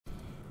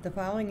The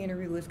following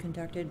interview was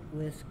conducted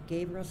with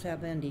Gavriel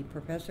Salvendy,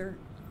 Professor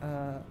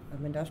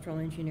of Industrial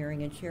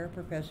Engineering and Chair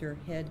Professor,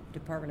 Head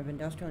Department of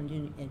Industrial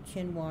Engineering at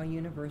Tsinghua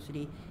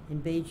University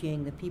in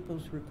Beijing, the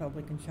People's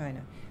Republic of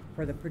China,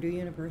 for the Purdue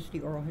University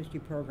Oral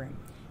History Program.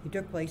 It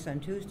took place on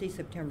Tuesday,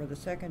 September the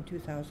 2nd,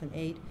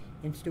 2008,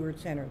 in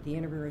Stewart Center. The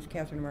interviewer is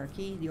Katherine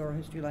Markee, the Oral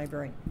History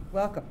Librarian.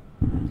 Welcome.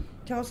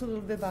 Tell us a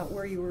little bit about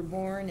where you were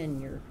born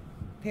and your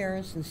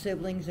parents and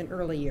siblings in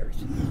early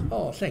years.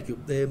 Oh, thank you.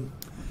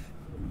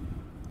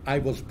 I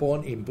was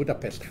born in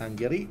Budapest,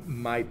 Hungary.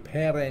 My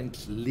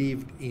parents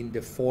lived in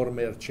the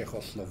former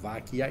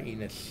Czechoslovakia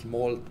in a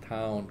small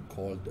town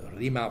called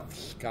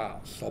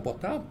Rimavská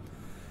Sobota,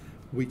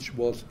 which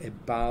was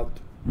about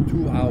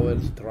 2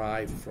 hours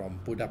drive from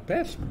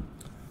Budapest.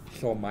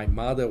 So my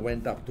mother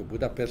went up to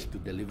Budapest to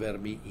deliver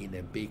me in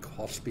a big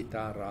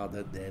hospital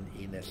rather than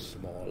in a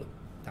small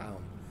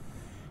town.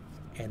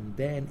 And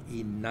then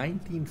in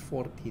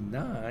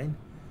 1949,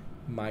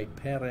 my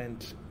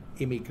parents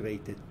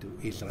immigrated to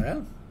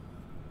Israel,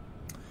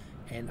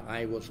 and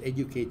I was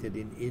educated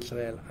in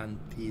Israel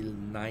until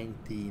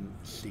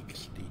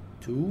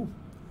 1962.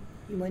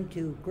 You went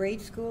to grade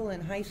school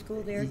and high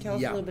school there? Tell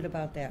us a little bit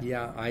about that.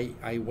 Yeah,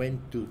 I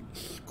went to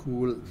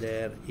school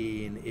there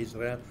in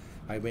Israel.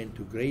 I went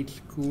to grade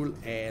school,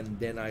 and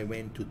then I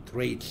went to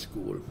trade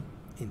school.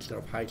 Instead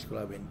of high school,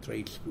 I went to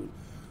trade school,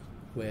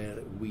 where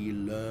we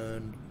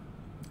learned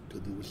to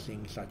do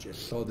things such as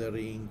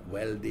soldering,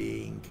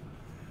 welding,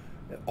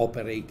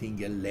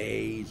 operating a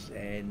lathe,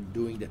 and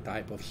doing the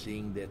type of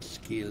thing that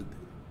skilled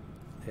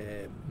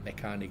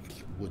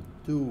mechanics would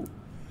do.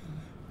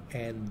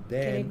 And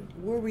then...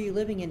 where were you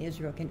living in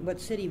Israel? What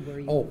city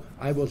were you? Oh,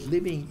 I was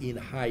living in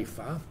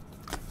Haifa,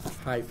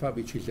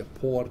 which is a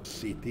port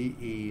city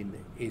in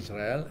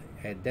Israel.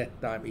 At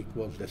that time, it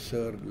was the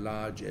third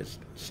largest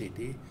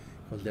city,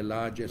 because the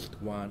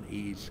largest one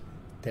is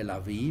Tel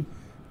Aviv.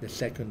 The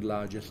second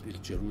largest is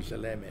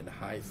Jerusalem, and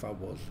Haifa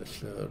was the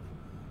third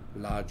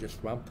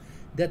largest one.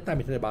 That time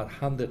it had about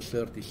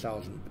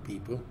 130,000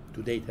 people.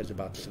 Today it has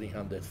about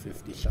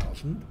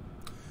 350,000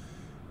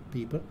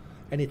 people,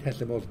 and it has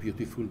the most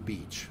beautiful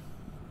beach.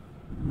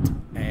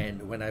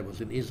 And when I was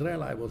in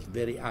Israel, I was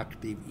very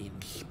active in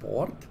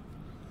sport.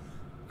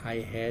 I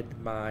had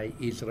my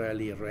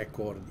Israeli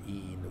record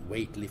in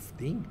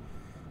weightlifting,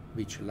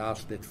 which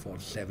lasted for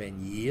 7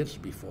 years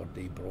before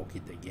they broke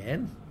it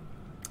again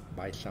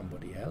by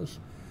somebody else.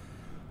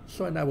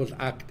 So, and I was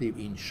active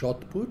in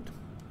shot put,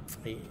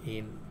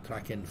 in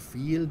track and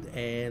field,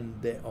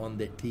 and on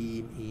the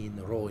team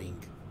in rowing.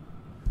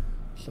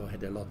 So I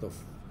had a lot of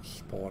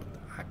sport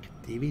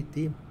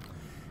activity.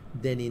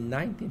 Then in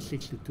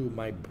 1962,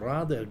 my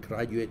brother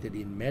graduated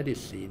in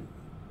medicine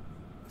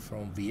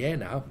from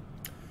Vienna,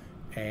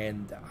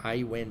 and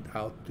I went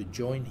out to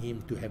join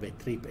him to have a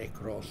trip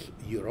across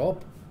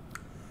Europe.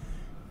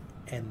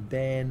 And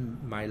then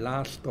my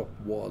last stop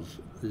was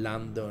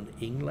London,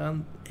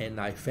 England, and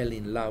I fell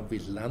in love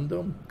with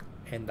London,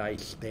 and I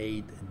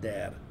stayed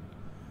there.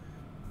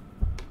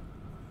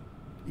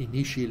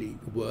 Initially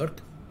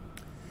worked.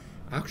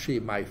 Actually,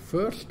 my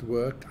first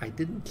work, I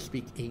didn't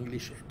speak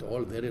English at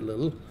all, very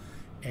little,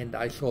 and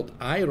I thought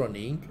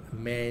ironing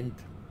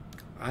meant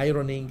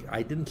ironing.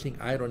 I didn't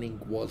think ironing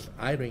was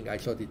ironing. I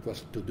thought it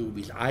was to do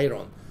with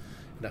iron.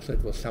 And I thought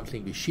it was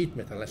something with sheet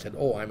metal. I said,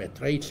 oh, I'm a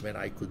tradesman,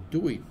 I could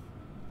do it.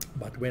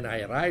 But when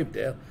I arrived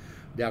there,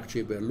 they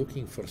actually were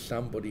looking for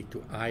somebody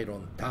to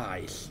iron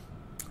ties.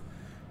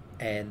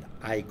 And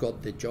I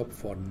got the job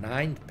for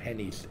 9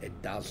 pennies a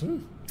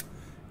dozen.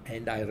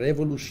 And I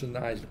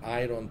revolutionized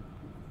ironing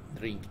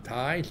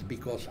ties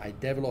because I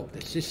developed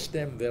a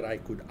system where I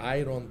could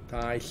iron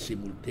ties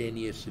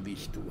simultaneously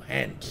with 2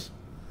 hands,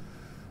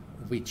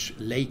 which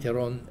later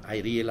on I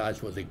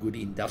realized was a good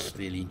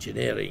industrial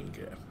engineering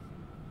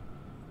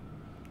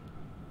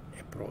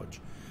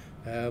approach.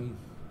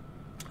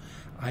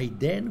 I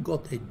then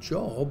got a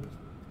job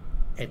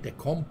at a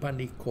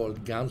company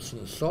called Guns &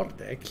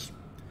 Sortex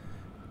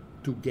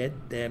to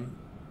get them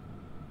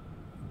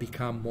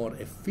become more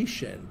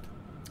efficient.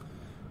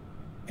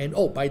 And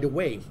oh, by the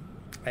way,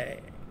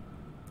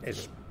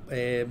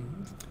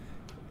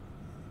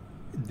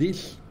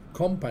 this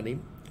company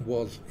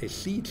was a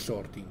seed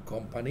sorting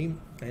company,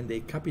 and they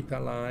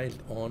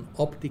capitalized on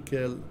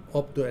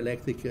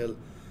optoelectrical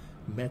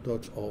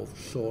methods of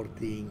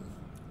sorting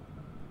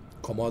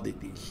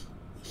commodities,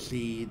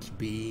 seeds,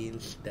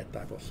 beans, that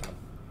type of stuff.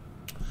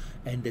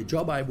 And the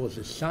job I was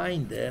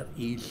assigned there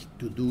is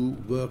to do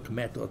work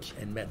methods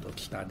and method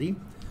study,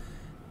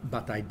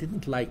 but I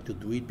didn't like to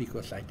do it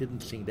because I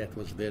didn't think that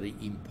was very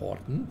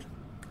important.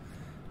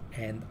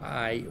 And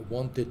I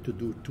wanted to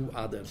do 2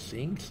 other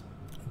things.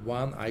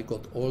 One, I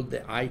got all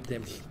the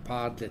items,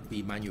 parts that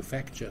we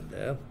manufactured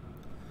there,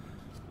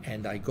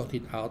 and I got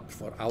it out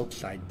for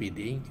outside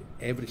bidding.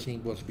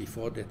 Everything was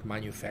before that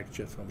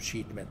manufactured from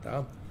sheet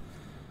metal.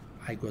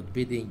 I got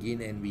bidding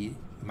in, and we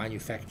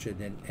manufactured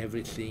then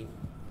everything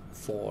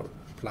for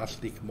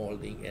plastic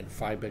molding and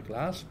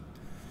fiberglass,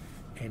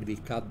 and we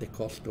cut the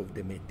cost of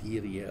the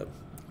material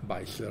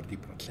by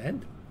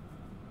 30%.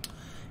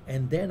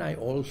 And then I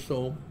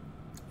also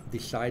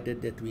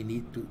decided that we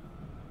need to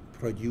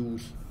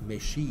produce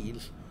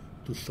machines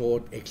to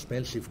sort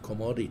expensive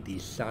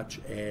commodities such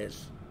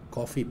as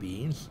coffee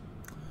beans.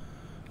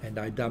 And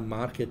I done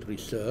market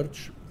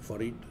research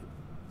for it,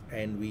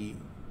 and we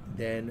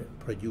then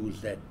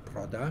produced that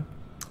product.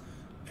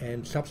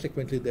 And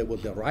subsequently there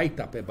was a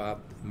write-up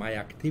about my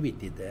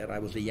activity there. I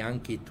was a young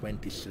kid,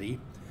 23,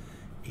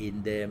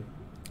 in the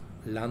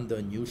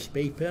London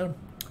newspaper.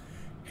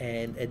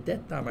 And at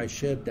that time I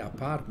shared the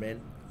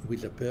apartment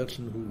with a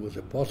person who was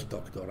a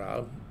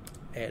postdoctoral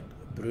at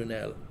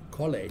Brunel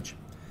College.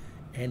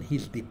 And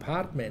his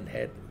department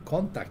had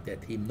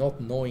contacted him,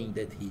 not knowing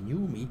that he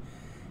knew me.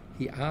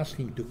 He asked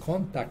him to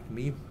contact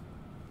me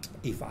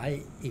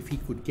if he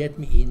could get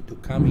me in to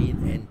come in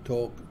and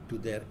talk to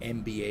their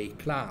MBA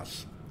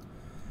class.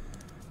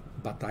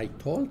 But I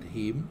told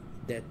him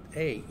that,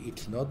 hey,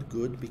 it's not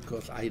good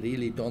because I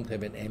really don't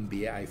have an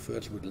MBA. I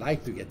first would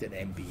like to get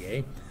an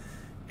MBA.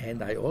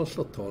 And I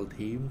also told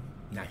him,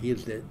 now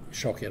here's the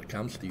shocker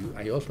comes to you,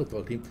 I also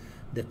told him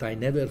that I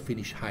never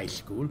finished high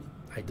school.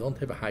 I don't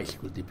have a high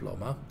school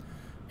diploma,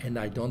 and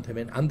I don't have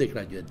an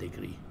undergraduate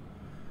degree.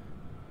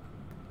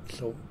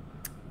 So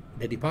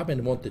the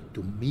department wanted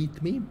to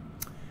meet me,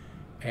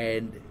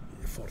 and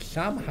for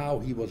somehow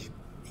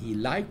he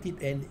liked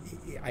it, and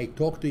I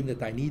talked to him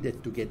that I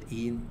needed to get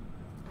in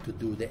to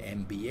do the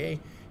MBA.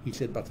 He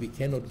said, but we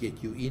cannot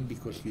get you in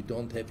because you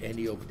don't have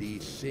any of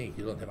these things.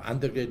 You don't have an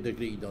undergraduate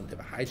degree, you don't have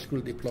a high school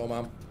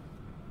diploma.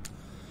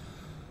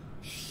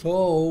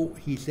 So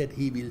he said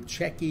he will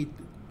check it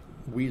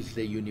with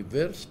the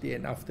university,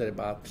 and after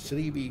about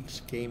 3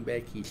 weeks came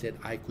back. He said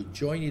I could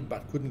join it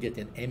but couldn't get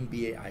an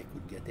MBA, I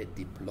could get a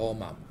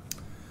diploma.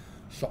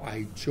 So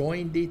I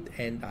joined it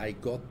and I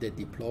got the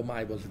diploma.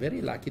 I was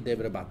very lucky. There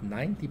were about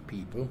 90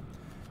 people,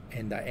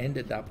 and I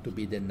ended up to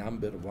be the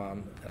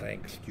 #1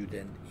 ranked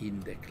student in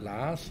the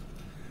class.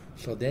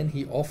 So then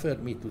he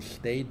offered me to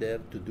stay there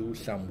to do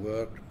some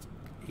work.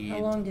 How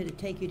long did it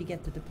take you to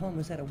get the diploma?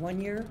 Was that a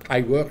 1 year?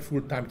 I worked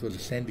full time. It was a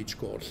sandwich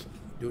course,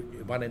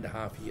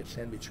 1.5 year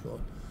sandwich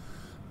course.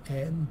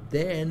 And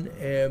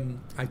then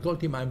I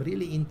told him I'm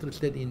really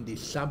interested in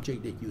this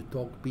subject that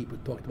people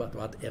talked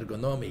about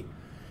ergonomic.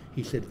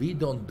 He said, we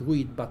don't do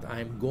it, but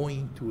I'm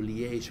going to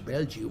Liège,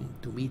 Belgium,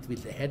 to meet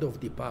with the head of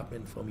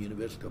department from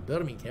University of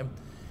Birmingham.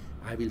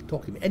 I will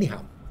talk to him.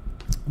 Anyhow,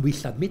 we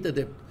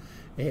submitted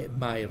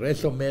my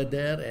resume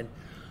there,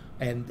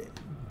 and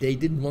they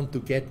didn't want to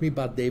get me,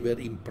 but they were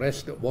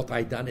impressed with what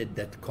I done at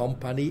that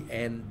company,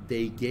 and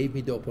they gave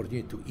me the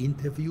opportunity to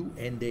interview,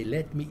 and they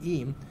let me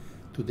in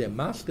to the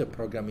master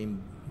program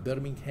in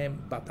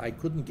Birmingham, but I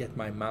couldn't get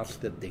my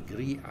master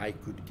degree. I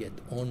could get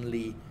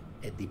only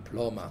a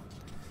diploma.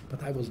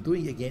 But I was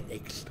doing, again,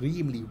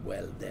 extremely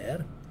well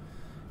there.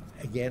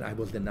 Again, I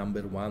was the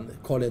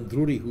 #1. Colin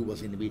Drury, who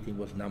was in the meeting,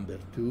 was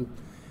 #2.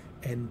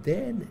 And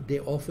then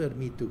they offered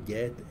me to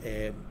get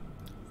a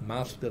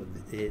master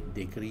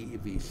degree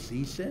with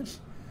thesis.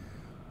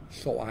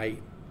 So I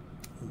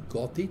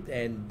got it.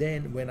 And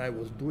then when I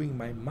was doing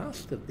my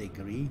master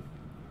degree,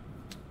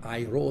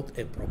 I wrote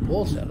a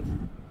proposal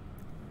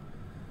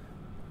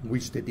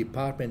which the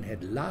department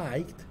had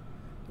liked,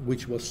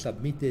 which was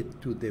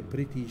submitted to the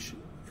British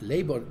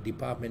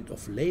Department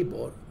of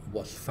Labor,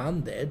 was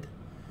funded,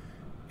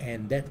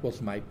 and that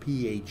was my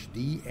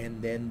PhD.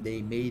 And then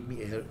they made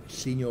me a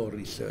senior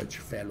research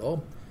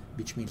fellow,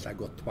 which means I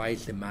got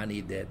twice the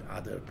money that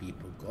other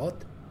people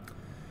got.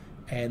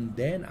 And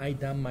then I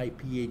done my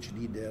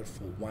PhD there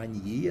for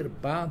 1 year,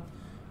 but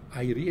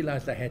I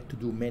realized I had to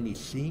do many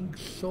things.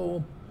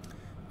 So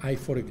I,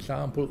 for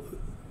example,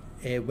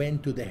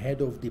 went to the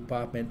head of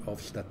Department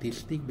of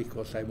Statistics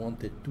because I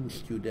wanted 2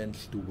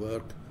 students to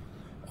work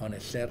on a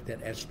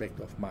certain aspect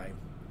of my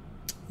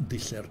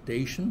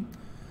dissertation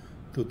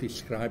to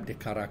describe the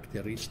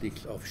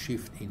characteristics of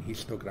shift in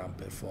histogram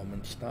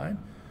performance time.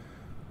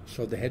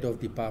 So the head of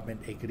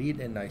department agreed,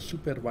 and I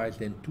supervised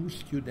then 2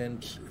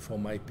 students for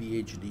my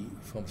PhD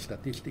from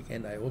statistics,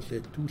 and I also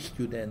had 2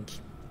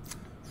 students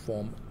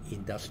from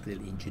industrial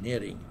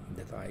engineering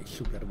that I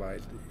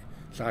supervised.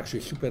 So I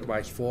actually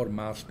supervised 4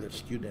 master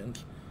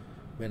students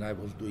when I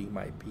was doing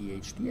my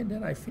PhD, and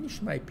then I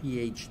finished my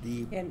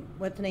PhD. And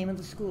what's the name of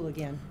the school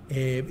again?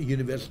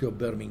 University of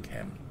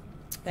Birmingham.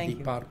 Thank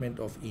Department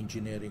of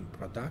Engineering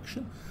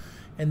Production.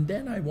 And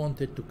then I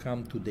wanted to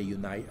come to the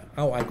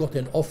I got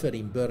an offer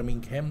in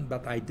Birmingham,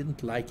 but I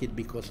didn't like it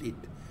because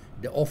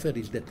the offer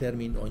is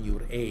determined on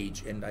your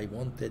age, and I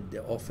wanted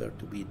the offer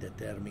to be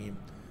determined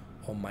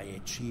on my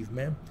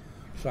achievement.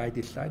 So I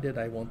decided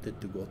I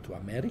wanted to go to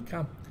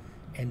America,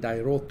 and I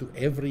wrote to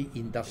every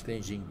industrial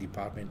engineering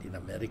department in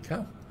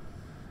America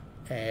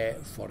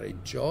for a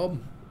job.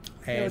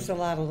 There was a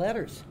lot of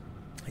letters.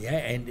 Yeah,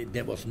 and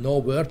there was no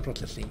word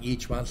processing,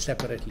 each one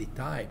separately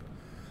typed.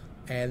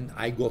 And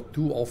I got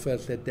 2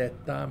 offers at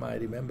that time. I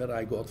remember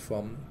I got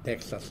from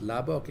Texas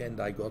Lubbock, and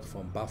I got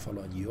from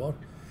Buffalo, New York.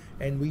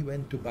 And we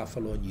went to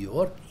Buffalo, New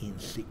York in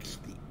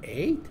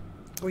 '68.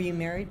 Were you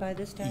married by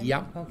this time?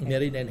 Yeah, Okay.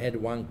 married and had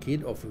one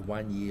kid of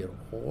 1 year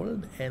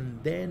old. And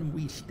then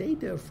we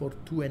stayed there for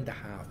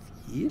 2.5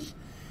 years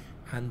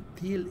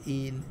until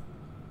in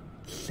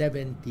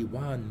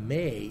 71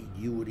 May,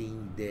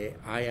 during the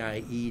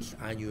IIE's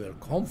annual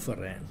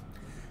conference,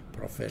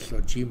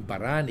 Professor Jim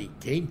Barani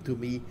came to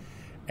me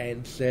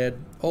and said,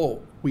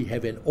 "Oh, we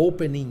have an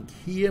opening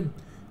here.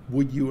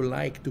 Would you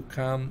like to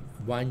come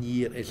 1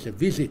 year as a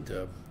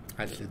visitor?"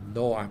 I said,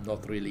 "No, I'm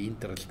not really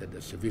interested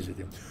as a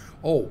visitor."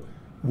 "Oh,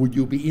 would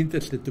you be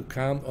interested to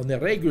come on a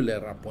regular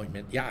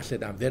appointment?" "Yeah," I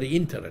said, "I'm very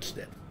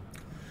interested."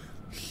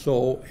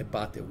 So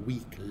about a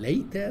week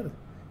later,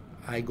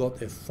 I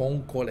got a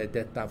phone call at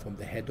that time from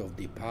the head of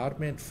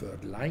department,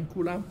 Ferd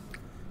Leinkula,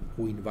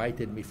 who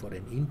invited me for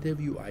an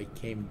interview. I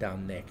came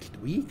down next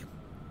week.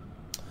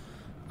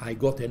 I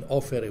got an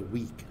offer a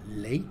week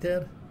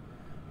later,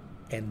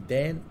 and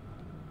then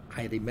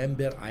I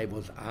remember I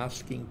was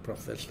asking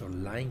Professor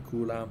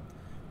Leinkula,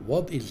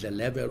 what is the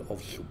level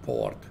of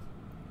support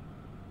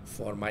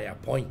for my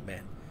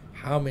appointment?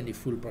 How many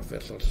full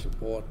professors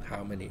support?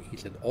 How many? He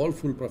said, all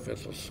full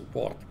professors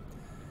support.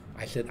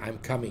 I said, I'm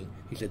coming.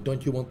 He said,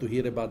 don't you want to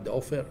hear about the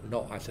offer?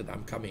 No, I said,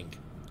 I'm coming.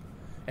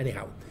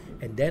 Anyhow,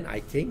 and then I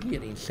came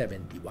here in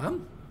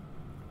 71,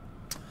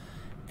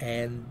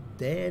 and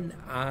then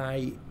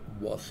I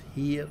was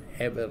here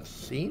ever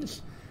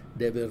since.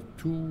 There were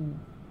two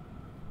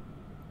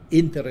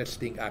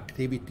interesting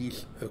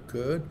activities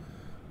occurred.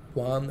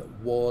 One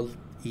was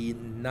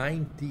in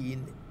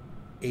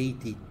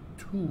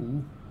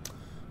 1982,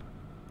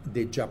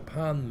 the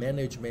Japan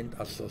Management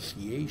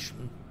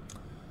Association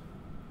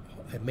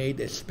made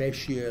a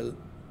special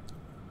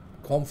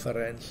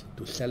conference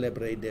to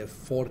celebrate their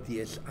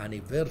 40th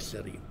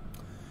anniversary,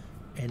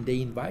 and they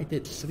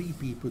invited 3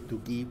 people to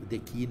give the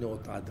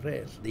keynote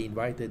address. They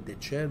invited the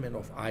chairman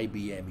of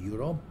IBM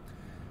Europe,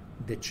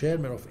 the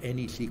chairman of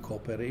NEC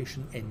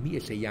Corporation, and me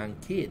as a young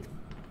kid.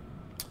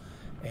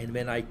 And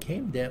when I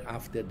came there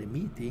after the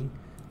meeting,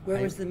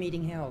 Where was the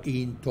meeting held?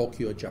 In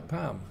Tokyo,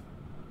 Japan.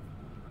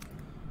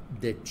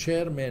 The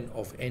chairman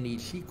of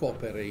NEC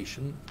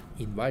Corporation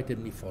invited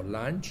me for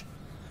lunch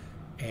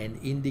and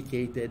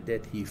indicated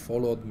that he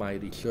followed my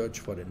research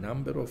for a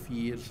number of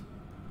years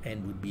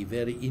and would be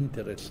very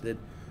interested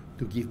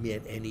to give me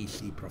an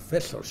NEC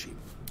professorship.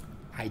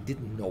 I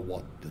didn't know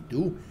what to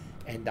do,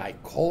 and I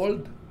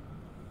called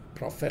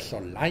Professor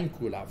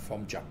Leinkula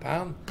from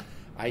Japan.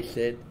 I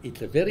said,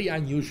 it's a very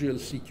unusual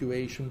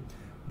situation.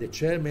 The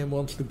chairman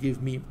wants to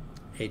give me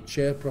a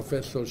chair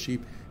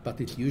professorship, but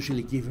it's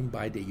usually given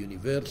by the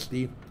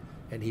university,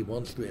 and he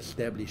wants to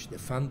establish the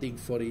funding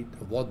for it.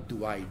 What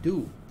do I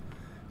do?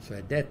 So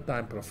at that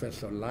time,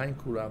 Professor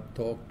Leinkula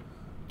talked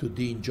to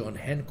Dean John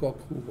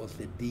Hancock, who was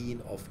the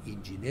Dean of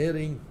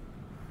Engineering,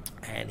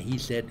 and he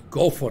said,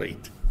 go for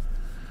it.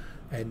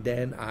 And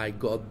then I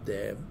got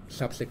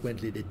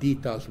subsequently the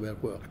details were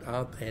worked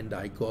out, and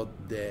I got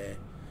the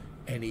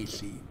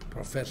NEC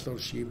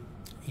professorship,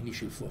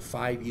 initially for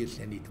 5 years,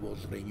 and it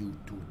was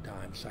renewed 2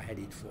 times. I had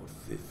it for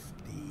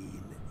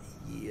 15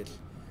 years,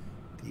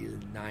 till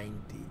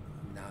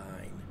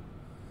 99.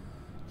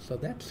 So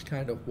that's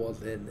kind of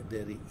was a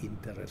very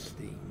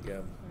interesting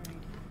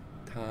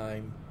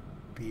time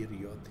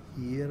period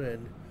here.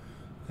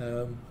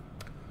 And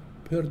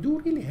Purdue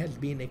really has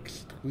been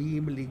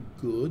extremely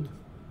good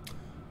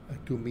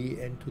to me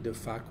and to the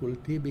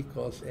faculty,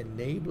 because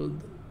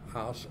enabled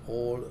us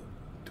all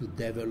to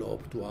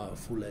develop to our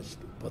fullest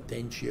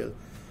potential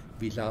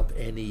without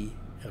any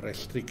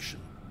restriction.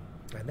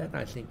 And that,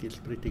 I think, is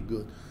pretty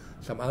good.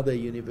 Some other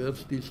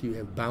universities, you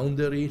have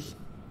boundaries,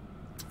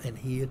 and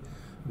here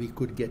we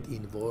could get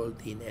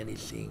involved in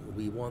anything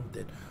we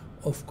wanted.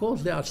 Of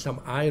course, there are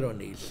some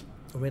ironies.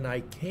 When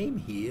I came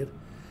here,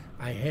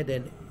 I had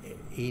in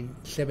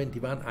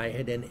 71, I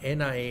had an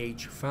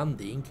NIH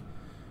funding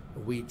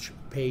which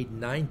paid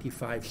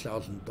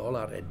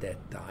 $95,000 at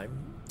that time.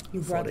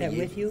 You brought that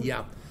with you?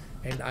 Yeah.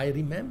 And I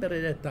remember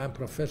at that time,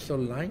 Professor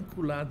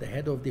Leinkula, the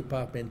head of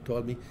department,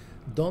 told me,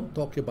 don't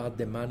talk about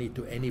the money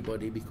to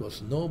anybody,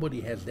 because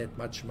nobody has that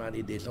much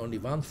money. There's only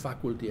one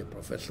faculty, a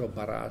Professor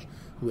Barrage,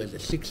 who has a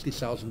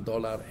 $60,000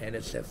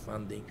 NSF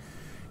funding,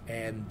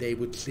 and they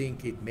would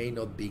think it may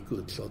not be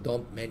good, so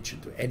don't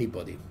mention to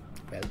anybody.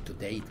 Well,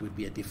 today it would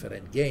be a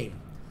different game.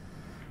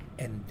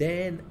 And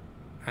then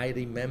I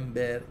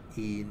remember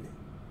in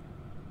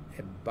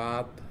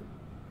about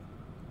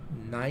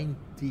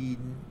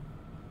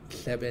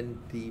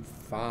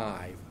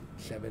 1975,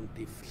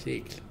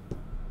 76,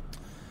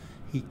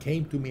 he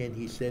came to me and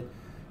he said,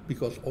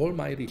 because all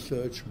my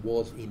research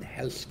was in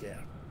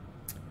healthcare,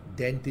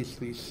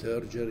 dentistry,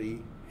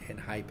 surgery, and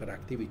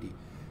hyperactivity.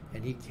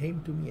 And he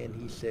came to me and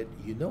he said,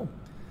 you know,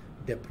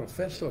 the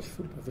professors,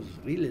 full professors,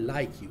 really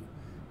like you,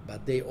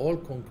 but they all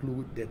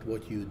conclude that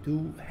what you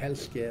do,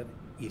 healthcare,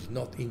 is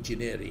not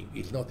engineering,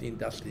 is not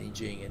industrial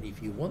engineering. And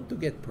if you want to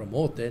get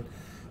promoted,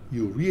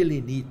 you really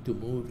need to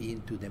move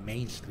into the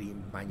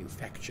mainstream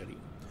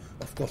manufacturing.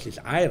 Of course, it's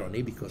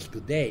irony, because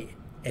today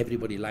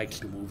everybody likes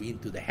to move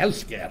into the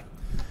healthcare,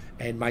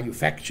 and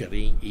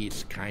manufacturing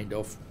is kind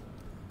of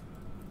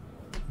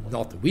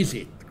not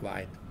visit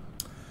quite.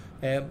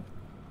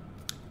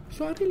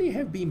 So I really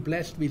have been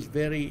blessed with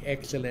very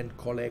excellent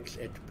colleagues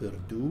at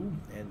Purdue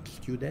and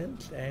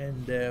students,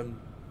 and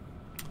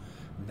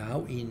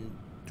now in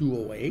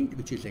 2008,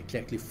 which is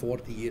exactly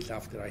 40 years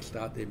after I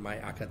started my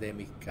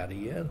academic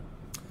career,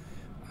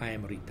 I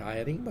am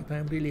retiring, but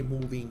I'm really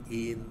moving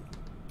in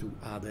to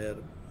other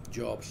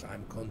jobs.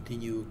 I'm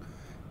continuing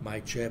my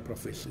chair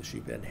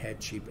professorship and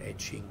headship at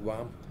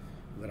Tsinghua,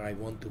 where I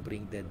want to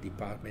bring that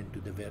department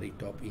to the very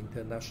top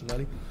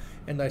internationally.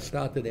 And I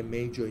started a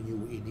major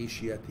new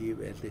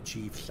initiative as the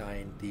chief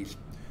scientist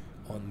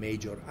on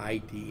major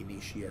IT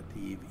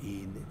initiative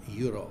in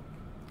Europe.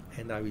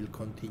 And I will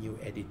continue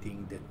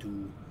editing the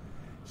two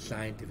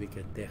scientific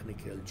and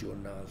technical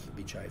journals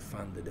which I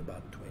founded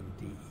about 20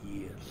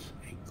 years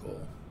ago.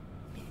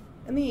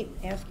 Let me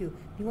ask you,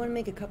 you want to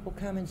make a couple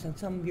comments on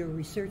some of your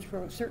research,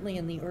 certainly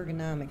in the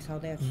ergonomics, how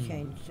that's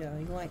changed.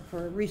 You like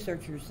for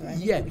researchers, I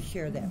think you would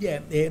share that. Yeah,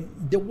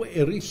 the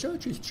way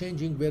research is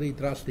changing very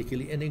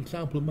drastically. An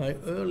example, my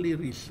early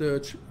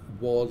research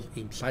was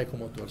in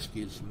psychomotor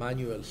skills,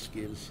 manual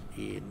skills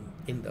in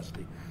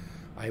industry.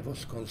 I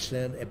was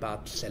concerned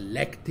about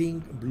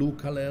selecting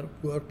blue-collar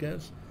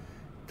workers,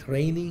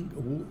 training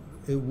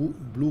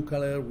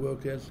blue-collar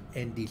workers,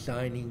 and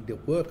designing the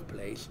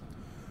workplace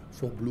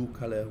for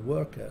blue-collar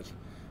workers.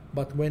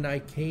 But when I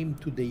came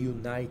to the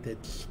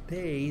United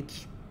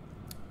States,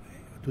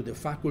 to the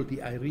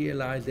faculty, I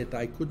realized that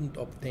I couldn't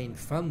obtain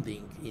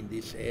funding in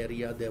this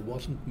area. There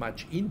wasn't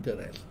much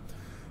interest.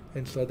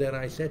 And so then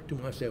I said to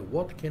myself,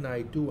 what can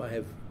I do? I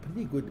have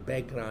pretty good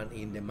background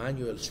in the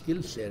manual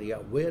skills area.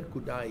 Where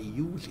could I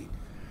use it?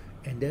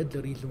 And that's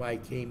the reason why I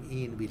came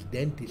in with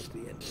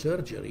dentistry and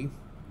surgery,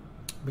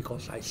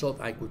 because I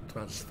thought I could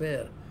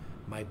transfer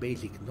my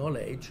basic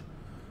knowledge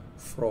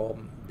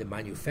from the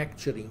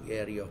manufacturing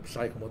area of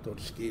psychomotor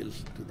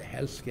skills to the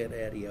healthcare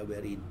area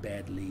where it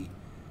badly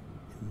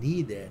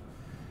needed.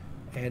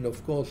 And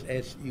of course,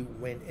 as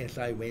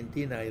I went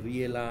in, I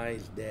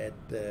realized that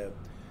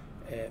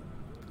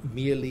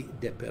merely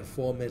the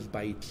performance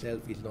by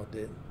itself is not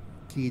the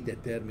key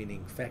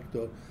determining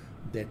factor,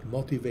 that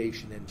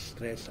motivation and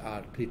stress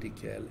are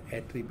critical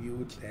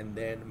attributes. And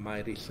then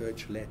my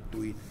research led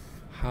to it.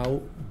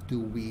 How do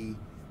we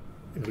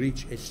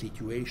reach a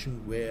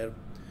situation where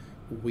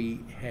we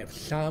have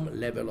some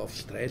level of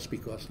stress,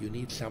 because you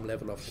need some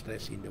level of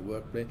stress in the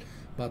workplace,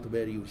 but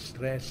where your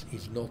stress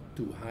is not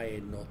too high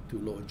and not too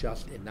low,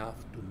 just enough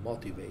to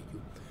motivate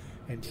you.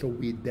 And so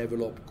we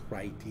develop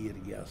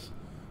criteria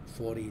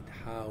for it,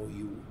 how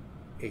you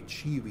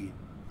achieve it.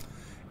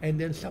 And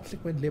then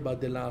subsequently,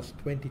 about the last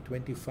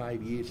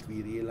 20-25 years,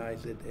 we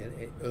realized that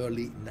in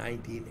early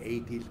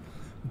 1980s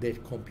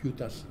that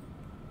computers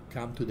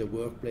come to the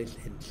workplace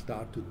and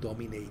start to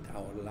dominate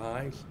our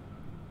lives.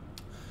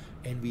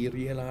 And we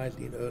realized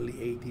in early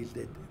 80s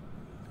that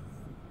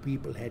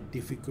people had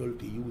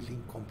difficulty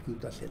using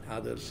computers and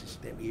other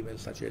systems, even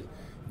such as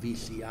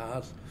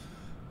VCRs.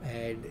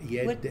 And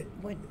yet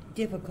what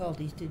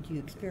difficulties did you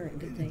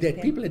experience?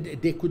 People,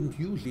 they couldn't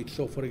use it.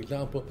 So, for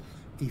example,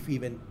 if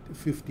even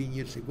 15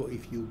 years ago,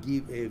 if you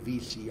give a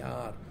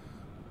VCR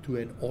to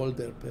an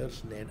older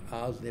person and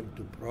ask them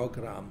to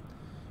program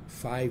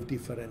 5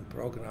 different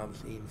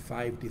programs in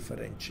 5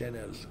 different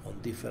channels on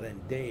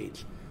different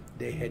dates,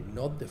 they had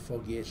not the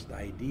foggiest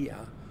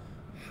idea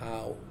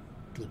how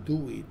to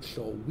do it.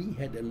 So we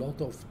had a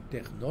lot of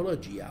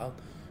technology out,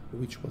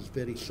 which was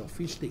very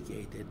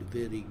sophisticated,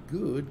 very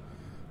good,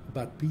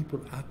 but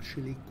people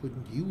actually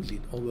couldn't use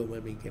it,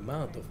 overwhelming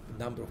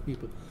number of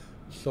people.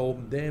 So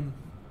then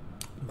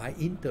my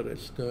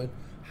interest turned,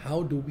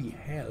 how do we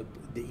help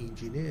the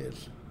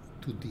engineers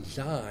to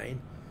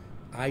design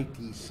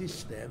IT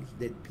systems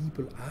that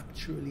people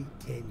actually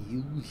can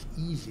use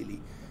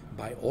easily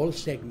by all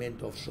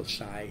segments of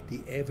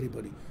society,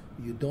 everybody.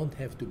 You don't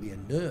have to be a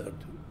nerd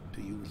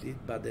to use it,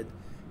 but that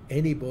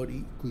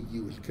anybody could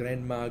use,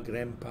 grandma,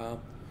 grandpa,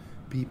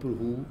 people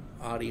who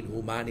are in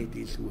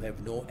humanities who have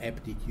no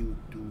aptitude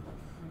to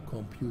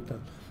computer.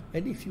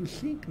 And if you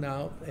think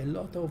now, a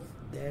lot of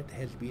that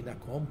has been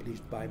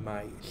accomplished by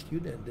my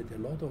student, that a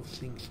lot of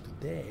things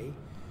today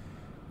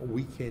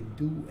we can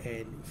do,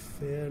 and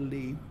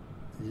fairly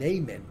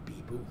layman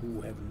people who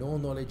have no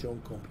knowledge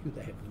on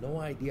computer, have no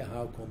idea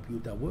how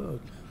computer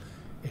works,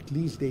 at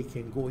least they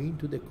can go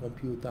into the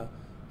computer,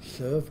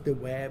 surf the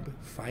web,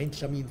 find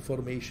some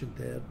information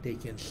there, they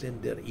can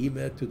send their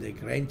email to their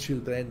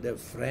grandchildren, their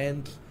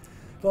friends,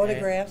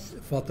 photographs,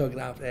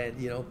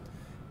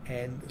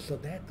 and so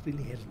that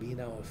really has been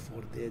our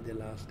forte the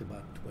last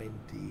about 20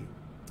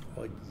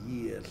 odd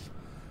years.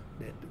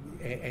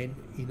 And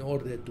in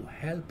order to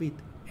help it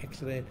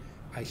excellent,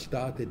 I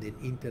started an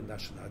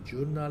international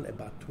journal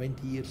about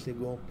 20 years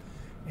ago,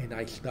 and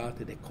I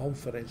started a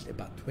conference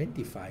about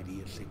 25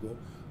 years ago,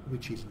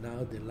 which is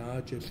now the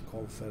largest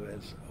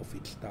conference of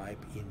its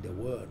type in the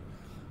world.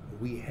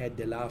 We had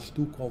the last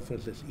 2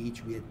 conferences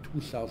each, we had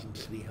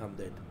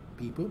 2,300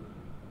 people,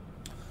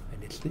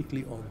 and it's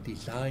strictly on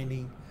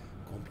designing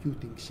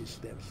computing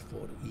systems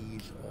for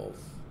ease of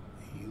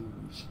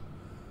use.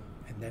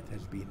 and that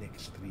has been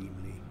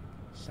extremely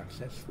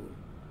successful.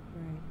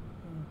 Right.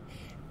 Yeah.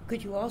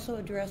 Could you also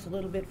address a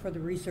little bit for the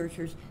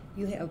researchers?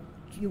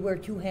 You wear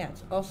two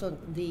hats. Also,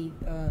 the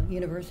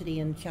university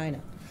in China.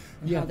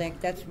 And Yeah. how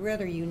that's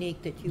rather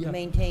unique that you Yeah.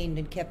 maintained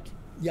and kept.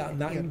 Yeah,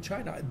 now here. in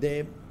China,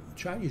 the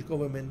Chinese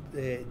government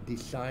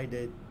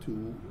decided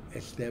to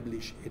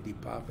establish a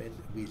department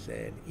with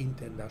an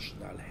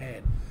international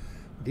head.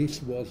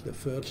 This was the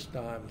first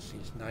time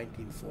since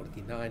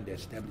 1949, the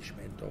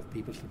establishment of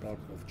People's Republic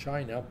of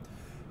China,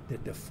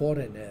 that the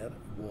foreigner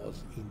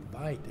was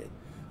invited.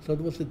 So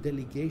there was a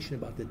delegation,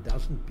 about a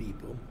dozen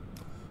people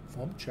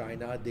from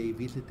China. They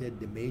visited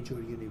the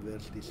major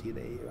universities here.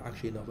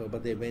 Actually not all,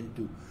 but they went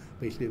to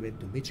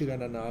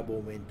Michigan Ann Arbor,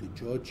 went to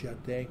Georgia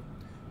Tech,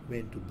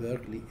 went to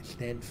Berkeley,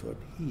 Stanford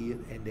here,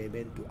 and they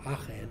went to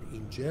Aachen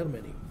in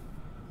Germany.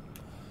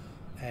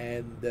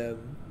 And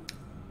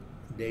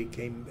they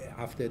came,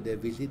 after the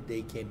visit,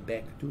 they came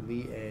back to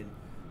me and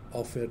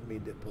offered me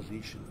the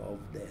position of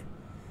the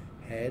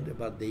head,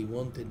 but they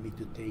wanted me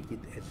to take it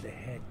as the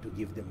head to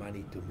give the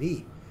money to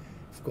me.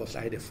 Of course,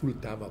 I had a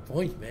full-time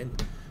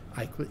appointment.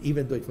 I could,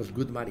 even though it was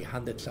good money,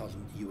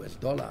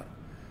 $100,000,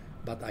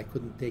 but I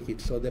couldn't take it.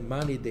 So the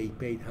money they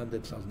paid,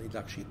 $100,000, is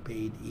actually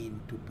paid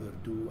into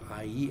Purdue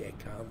IE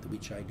account,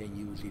 which I then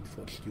use it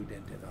for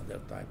student and other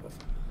type of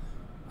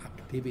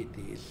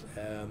activities.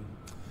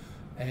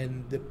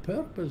 And the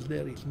purpose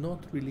there is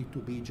not really to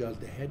be just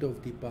the head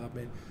of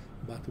department,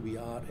 but we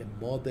are a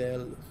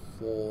model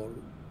for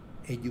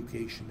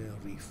educational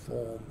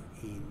reform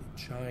in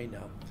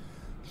China.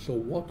 So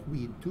what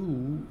we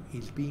do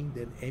is being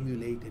then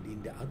emulated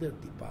in the other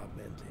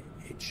departments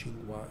at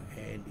Tsinghua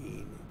and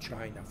in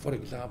China. For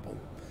example,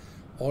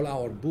 all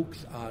our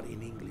books are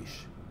in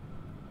English.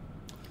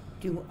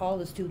 Do all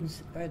the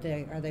students, are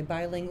they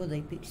bilingual?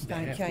 They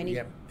speak Chinese?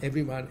 Yeah,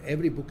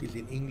 every book is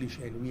in English,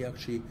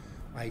 and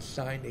I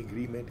signed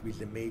agreement with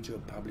the major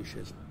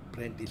publishers,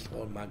 Prentice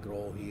Hall,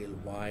 McGraw-Hill,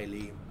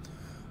 Wiley,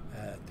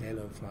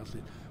 Taylor and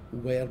Francis,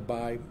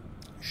 whereby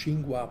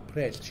Tsinghua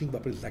Press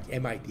is like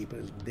MIT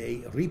Press,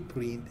 they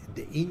reprint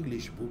the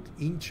English book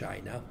in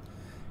China,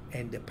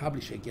 and the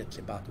publisher gets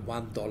about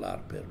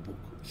 $1 per book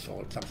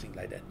sold, something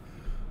like that.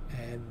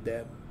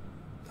 And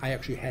I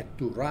actually had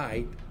to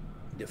write,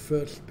 the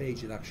first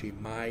page is actually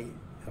my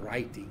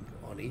writing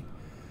on it,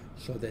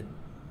 so that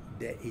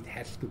it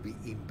has to be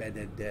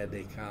embedded there.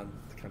 They can't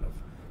kind of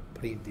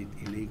print it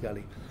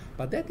illegally.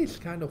 But that is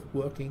kind of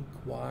working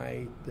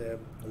quite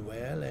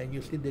well, and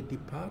you see the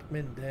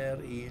department there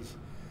is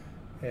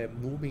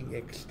moving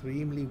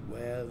extremely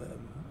well.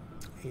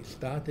 It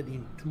started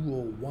in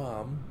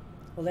 2001.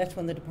 Well, that's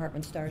when the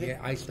department started? Yeah,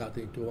 I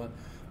started in 2001.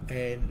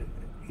 And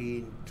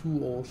in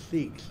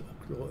 2006,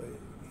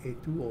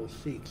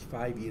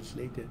 5 years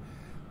later,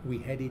 we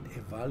had it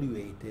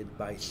evaluated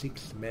by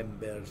 6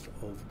 members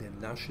of the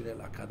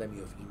National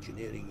Academy of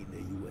Engineering in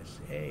the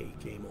USA,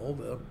 came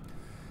over,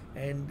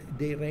 and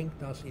they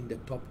ranked us in the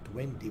top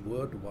 20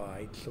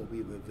 worldwide, so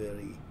we were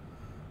very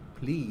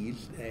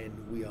pleased, and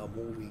we are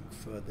moving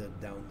further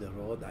down the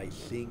road. I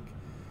think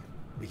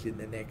within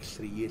the next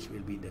 3 years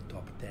we'll be in the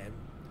top 10.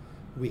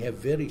 We have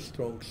very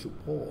strong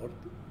support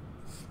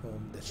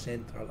from the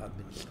central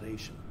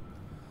administration.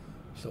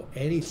 So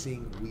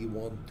anything we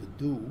want to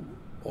do,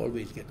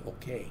 always get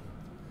okay.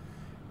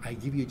 I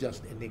give you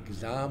just an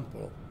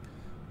example.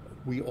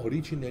 We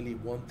originally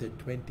wanted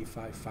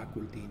 25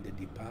 faculty in the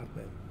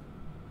department.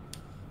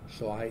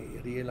 So I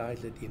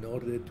realized that in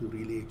order to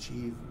really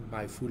achieve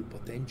my full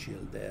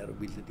potential there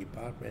with the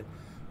department,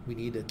 we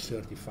needed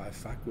 35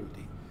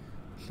 faculty.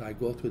 So I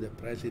go to the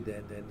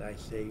president and I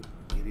say,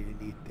 we really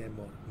need 10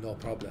 more. No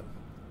problem.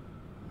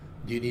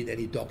 Do you need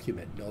any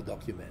document? No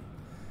document.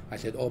 I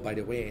said, oh, by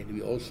the way, and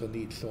we also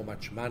need so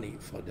much money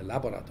for the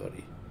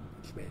laboratory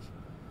space.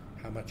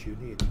 How much you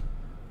need?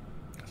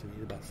 I said, we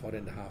need about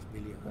 $4.5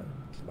 million.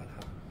 It's about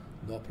half.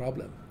 No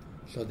problem.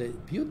 So the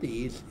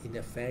beauty is, in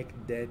effect,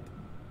 that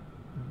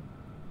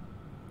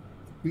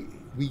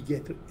we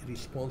get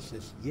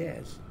responses,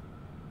 yes,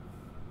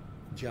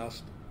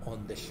 just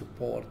on the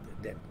support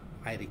that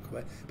I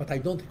request, but I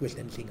don't request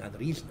anything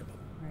unreasonable.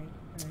 Right.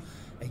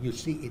 And you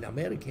see, in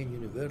American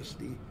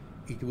university,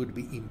 it would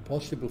be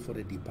impossible for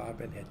a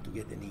department head to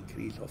get an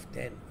increase of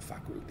 10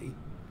 faculty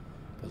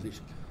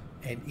positions.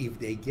 And if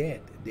they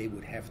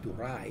would have to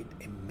write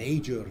a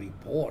major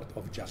report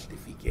of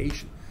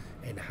justification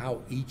and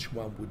how each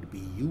one would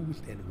be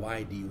used and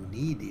why do you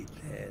need it.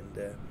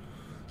 And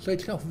so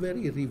it's not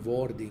very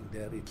rewarding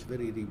there. It's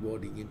very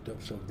rewarding in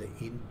terms of the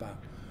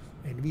impact.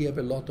 And we have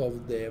a lot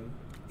of the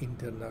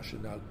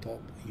international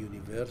top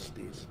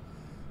universities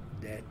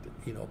that,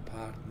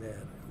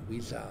 partner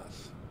with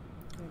us.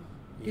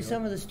 Do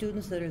some of the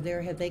students that are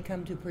there, have they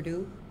come to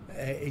Purdue?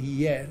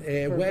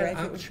 Well,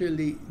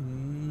 actually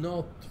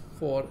not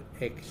for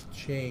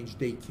exchange.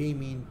 They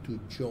came in to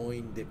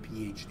join the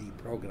PhD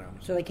program.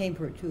 So they came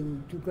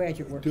to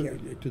graduate work here?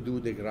 To do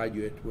the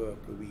graduate work.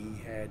 We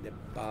had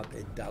about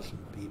a dozen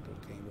people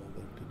came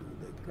over to do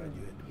the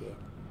graduate work.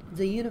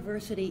 The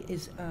university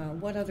is,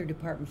 what other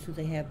departments do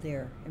they have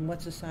there, and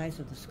what's the size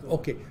of the school?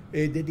 Okay,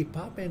 the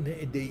department,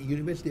 the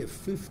university has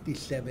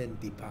 57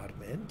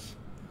 departments,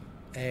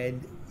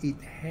 and it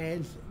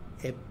has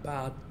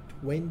about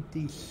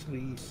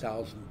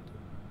 23,000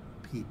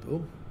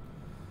 people.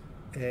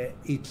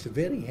 It's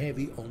very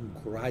heavy on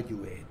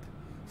graduate.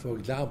 For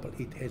example,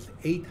 it has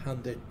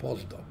 800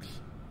 postdocs.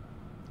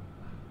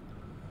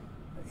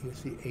 You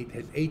see, it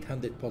has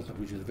 800 postdocs,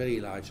 which is a very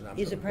large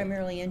number. Is it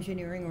primarily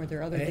engineering, or are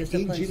there other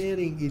disciplines?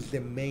 Engineering is the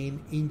main,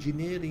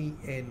 engineering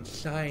and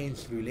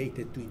science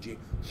related to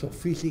engineering. So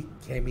physics,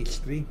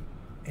 chemistry,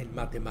 and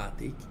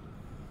mathematics.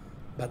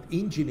 But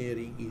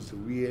engineering is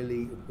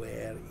really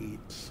where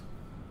it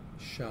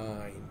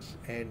shines.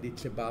 And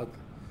it's about,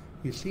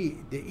 you see,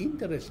 the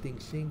interesting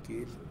thing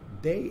is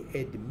they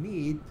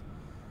admit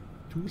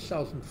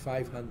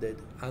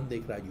 2,500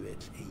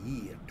 undergraduates a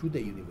year to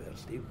the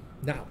university.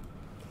 Now,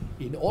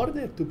 in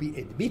order to be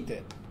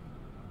admitted,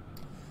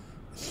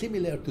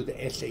 similar to the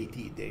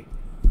SAT, the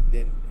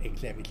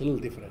exam, it's a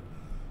little different.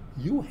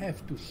 You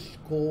have to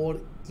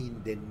score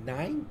in the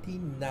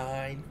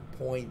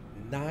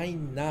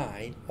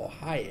 99.99 or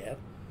higher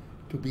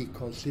to be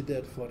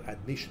considered for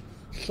admission.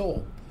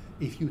 So,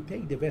 if you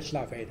take the West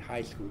Lafayette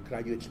High School,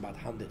 graduates about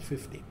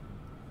 150.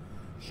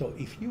 So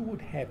if you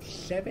would have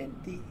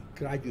 70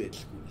 graduate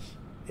schools,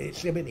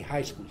 70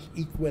 high schools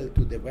equal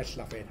to the West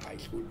Lafayette High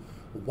School,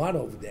 one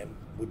of them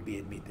would be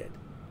admitted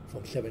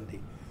from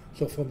 70.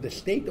 So from the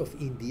state of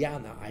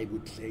Indiana, I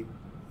would say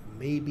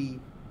maybe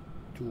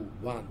to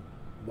one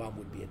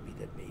would be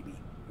admitted, maybe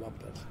one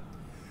person.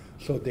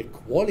 So the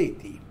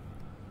quality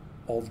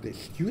of the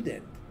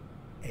student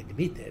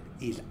admitted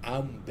is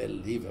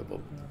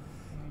unbelievable.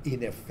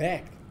 In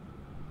effect,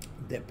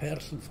 the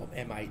person from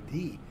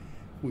MIT,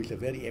 who is a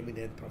very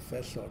eminent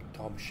professor,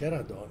 Tom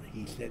Sheridan,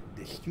 he said,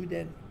 the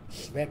student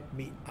swept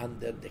me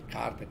under the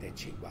carpet at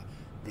Tsinghua.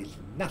 There's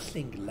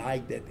nothing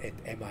like that at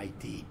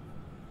MIT.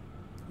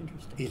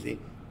 Interesting. Is it?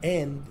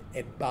 And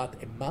about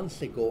a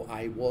month ago,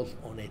 I was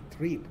on a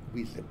trip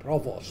with the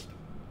provost.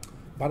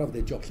 One of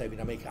the jobs I have in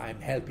America,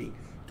 I'm helping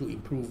to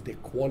improve the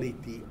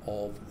quality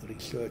of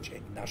research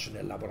at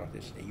national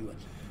laboratories in the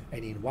U.S.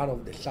 And in one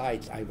of the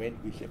sites, I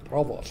went with the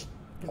provost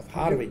of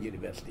Harvard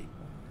University.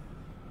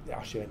 I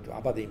actually went to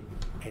Aberdeen,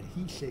 and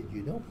he said,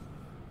 you know,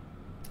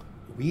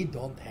 we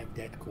don't have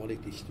that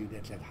quality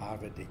students at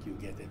Harvard that you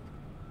get it.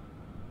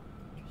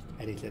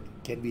 And he said,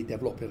 can we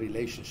develop a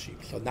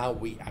relationship? So now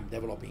I'm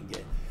developing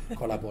a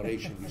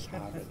collaboration with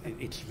Harvard.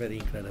 It's very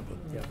incredible.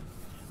 Yeah.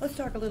 Let's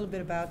talk a little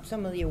bit about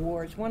some of the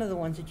awards. One of the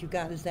ones that you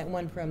got is that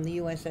one from the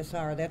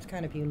USSR. That's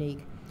kind of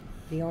unique.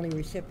 The only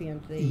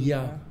recipient.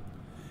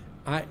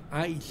 I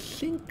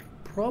think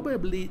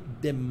probably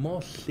the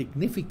most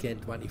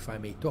significant one, if I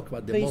may talk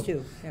about the Please most.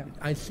 do. Yeah.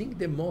 I think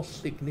the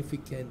most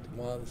significant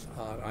ones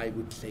are, I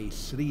would say,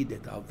 three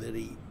that are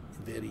very,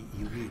 very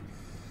unique.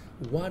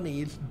 One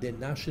is the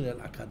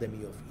National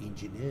Academy of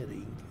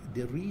Engineering.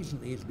 The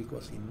reason is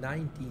because in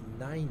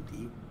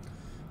 1990,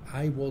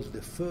 I was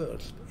the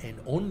first and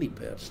only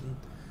person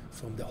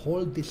from the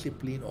whole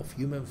discipline of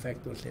human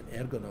factors and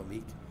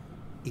ergonomics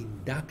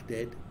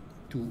inducted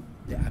to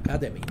the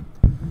Academy.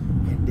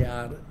 And there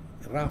are,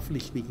 roughly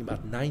speaking,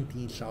 about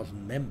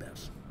 19,000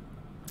 members.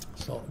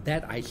 So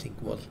that, I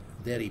think, was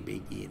very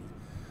big in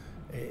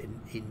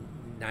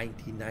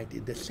 1990.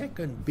 The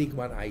second big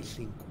one, I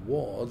think,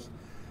 was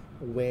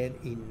when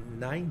in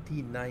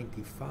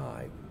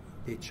 1995,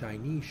 the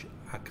Chinese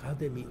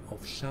Academy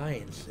of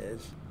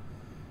Sciences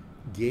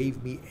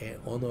gave me an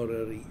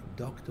honorary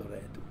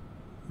doctorate,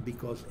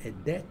 because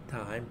at that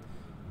time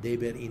they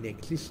were in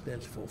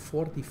existence for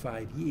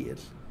 45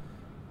 years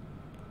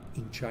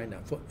in China,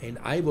 and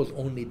I was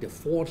only the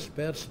fourth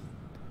person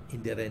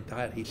in their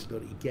entire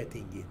history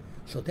getting it.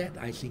 So that,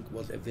 I think,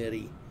 was a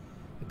very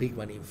big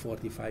one in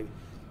 45.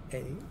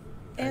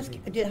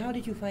 How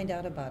did you find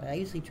out about it? I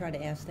usually try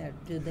to ask that.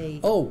 Did they?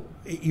 Oh,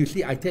 you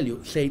see, I tell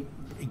you, say,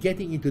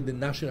 getting into the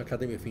National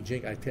Academy of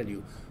Engineering, I tell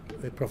you,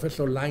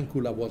 Professor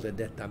Leinkula was at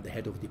that time the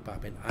head of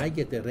department. I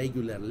get a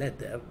regular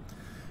letter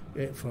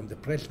from the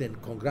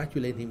president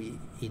congratulating me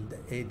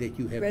that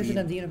you have President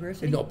of the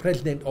university? No,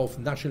 president of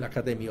National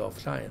Academy of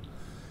Science.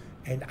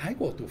 And I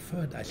go to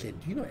Ferd. I said,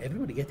 you know,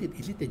 everybody get it?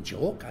 Is it a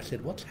joke? I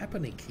said, what's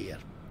happening here?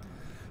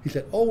 He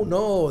said, oh,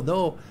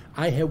 no,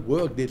 I have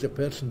worked. There's a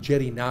person,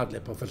 Jerry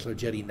Nadler, Professor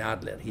Jerry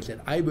Nadler. He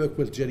said, I worked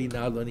with Jerry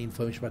Nadler on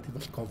information, but it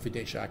was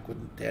confidential. I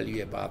couldn't tell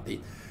you about it.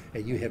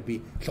 And you have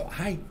been. So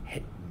I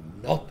had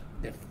not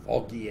the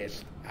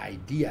foggiest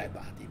idea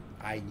about it.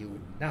 I knew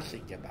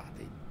nothing about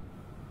it.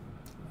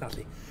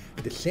 Nothing.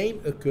 The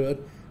same occurred,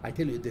 I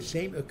tell you, the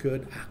same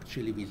occurred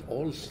actually with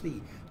all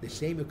three. The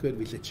same occurred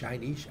with the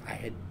Chinese. I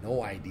had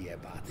no idea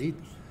about it.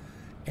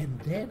 And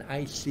then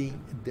I think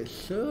the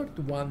third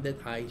one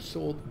that I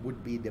thought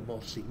would be the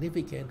most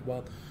significant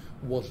one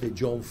was the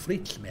John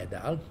Fritz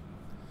Medal.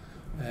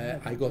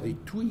 I got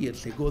it 2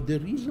 years ago. The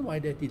reason why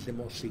that is the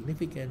most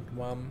significant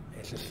one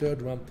as a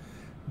third one,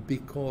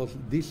 because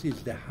this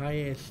is the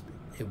highest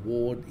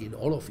award in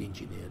all of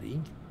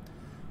engineering,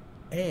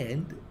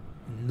 and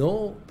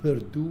no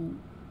Purdue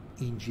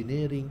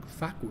engineering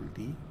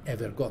faculty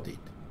ever got it.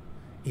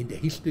 In the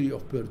history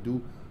of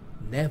Purdue,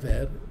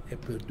 never a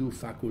Purdue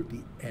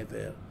faculty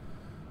ever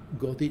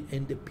got it,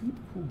 and the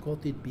people who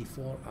got it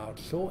before are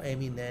so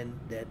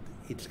eminent that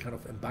it's kind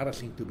of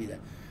embarrassing to be there.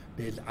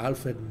 There's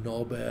Alfred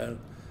Nobel,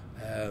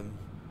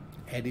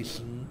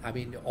 Edison, I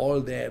mean,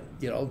 all the,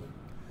 the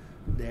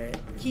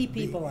Key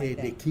people like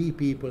the that. key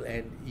people,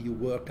 and you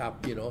work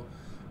up, Bechtel,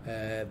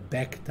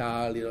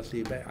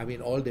 I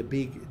mean, all the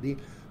big,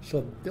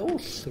 so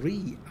those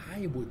three,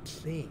 I would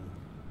think,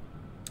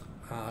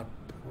 are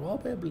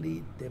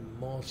probably the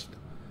most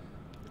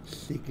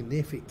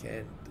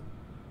significant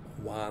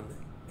one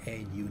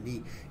and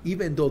unique,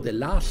 even though the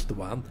last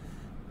one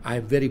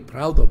I'm very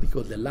proud of,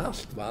 because the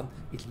last one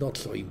is not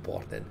so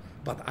important,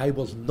 but I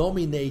was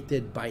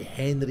nominated by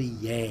Henry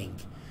Yang.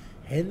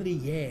 Henry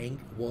Yang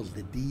was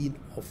the Dean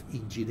of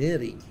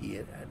Engineering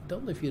here. I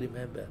don't know if you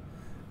remember.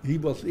 He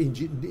was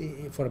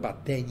for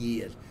about 10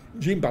 years.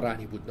 Jim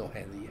Barani would know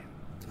Henry Yang.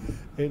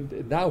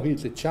 And now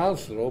he's the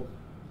Chancellor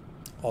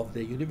of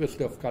the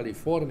University of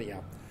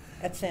California.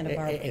 At Santa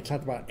Barbara. At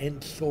Santa Barbara.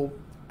 And so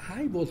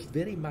I was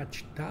very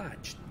much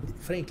touched.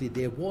 Frankly,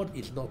 the award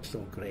is not so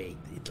great.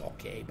 It's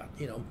okay, but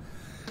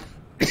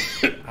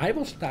I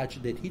was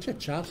touched that he's a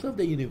chancellor of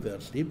the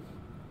university,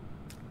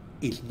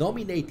 is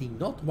nominating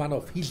not one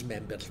of his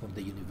members from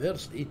the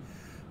university,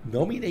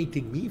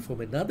 nominating me from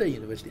another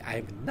university. I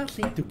have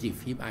nothing to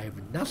give him. I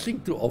have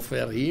nothing to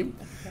offer him,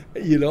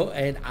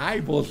 and I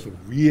was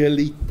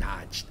really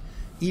touched,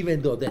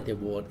 even though that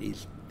award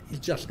is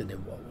just an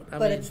award.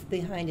 But it's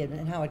behind it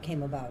and how it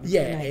came about. It's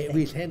Yeah, a nice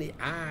with thing. Henry,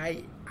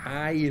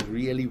 I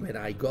really, when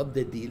I got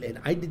the deal, and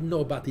I didn't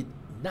know about it,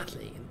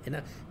 nothing.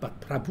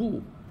 But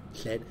Prabhu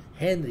said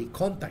Henry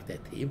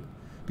contacted him,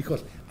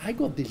 because I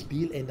got this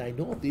deal, and I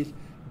noticed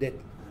that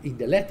in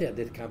the letter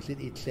that comes in,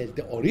 it says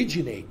the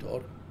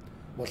originator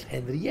was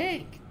Henry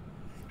Yang.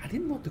 I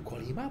didn't want to call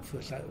him up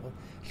first,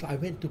 so I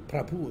went to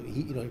Prabhu.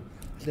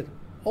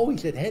 He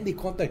said, Henry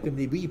contacted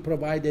me. We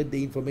provided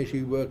the information.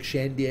 We worked,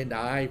 Shandy and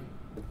I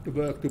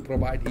worked to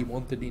provide. He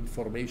wanted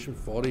information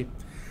for it.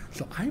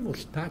 So I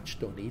was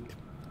touched on it,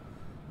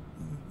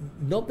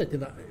 not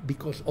that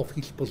because of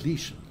his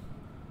position.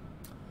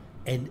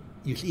 And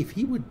you see, if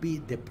he would be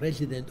the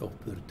president of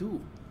Purdue,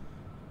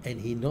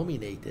 and he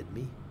nominated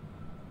me.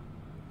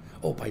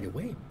 Oh, by the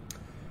way,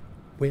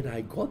 when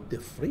I got the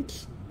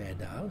Fritz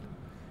medal,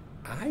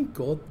 I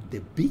got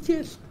the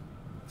biggest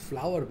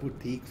flower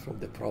boutique from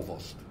the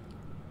provost,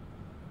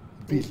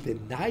 with the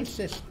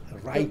nicest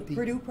writing. The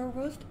Purdue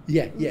provost?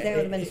 Yeah. That would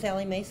have been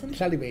Sally Mason?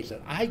 Sally Mason.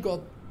 I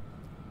got,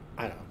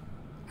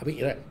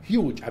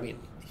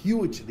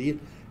 huge deal,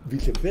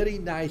 with a very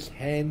nice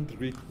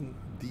handwritten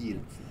deal.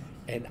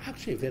 And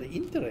actually very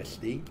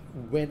interesting,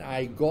 when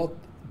I got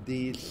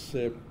this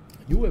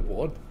new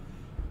award,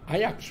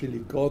 I actually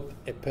got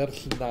a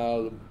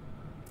personal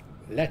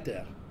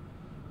letter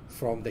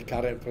from the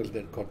current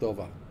president,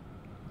 Cordova.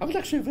 I was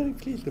actually very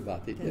pleased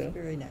about it. That's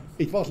very nice.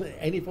 It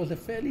was a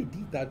fairly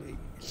detailed,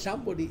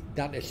 somebody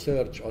done a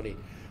search on it,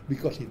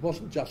 because it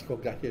wasn't just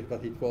congratulations,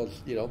 but it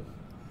was,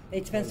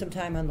 They spent some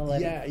time on the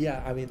letter.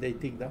 Yeah, I mean, they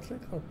think that's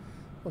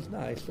was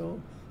nice. So,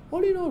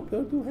 all in all,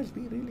 Purdue has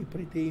been really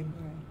pretty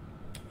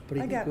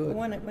I good.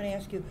 want to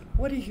ask you,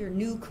 what is your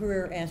new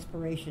career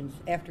aspirations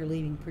after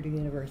leaving Purdue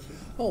University?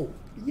 Oh,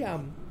 yeah.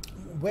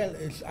 Well,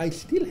 I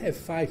still have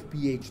 5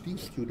 PhD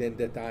students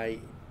that I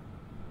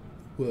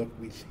work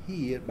with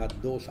here, but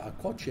those are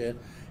co-chair,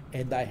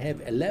 and I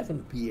have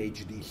 11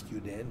 PhD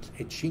students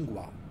at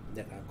Tsinghua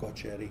that I'm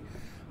co-chairing.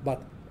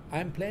 But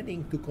I'm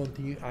planning to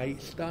continue. I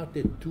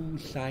started 2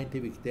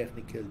 scientific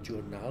technical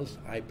journals.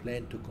 I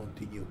plan to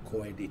continue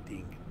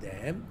co-editing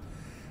them.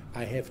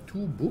 I have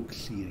 2 book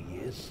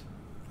series,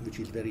 which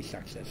is very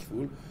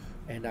successful,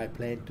 and I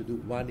plan to do,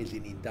 one is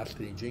in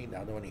industrial engineering, the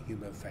other one in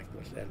human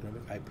factors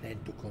economics. I plan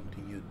to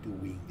continue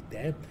doing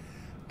them.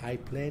 I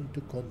plan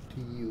to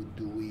continue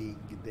doing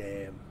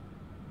the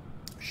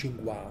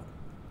Tsinghua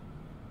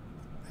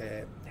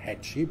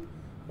headship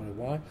for a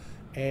while,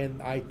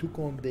 and I took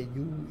on the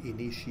new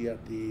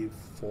initiative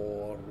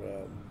for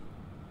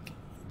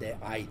the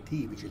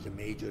IT, which is a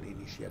major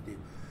initiative,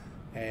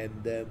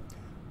 and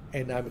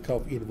I'm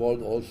kind of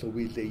involved also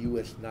with the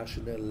U.S.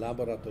 National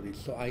Laboratory.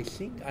 So I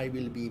think I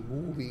will be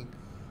moving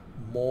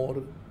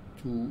more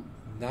to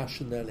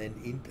national and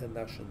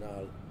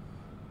international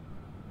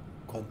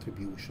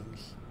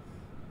contributions,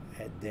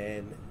 and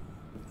then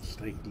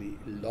strictly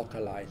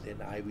localized,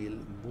 and I will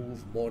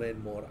move more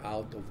and more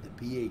out of the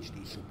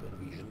PhD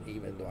supervision,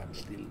 even though I'm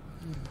still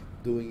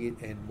doing it,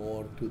 and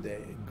more to the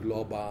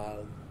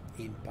global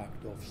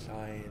impact of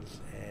science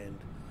and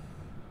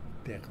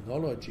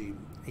technology.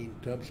 In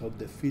terms of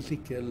the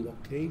physical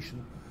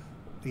location,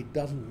 it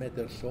doesn't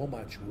matter so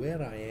much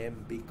where I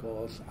am,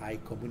 because I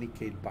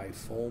communicate by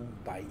phone,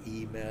 by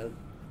email,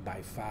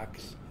 by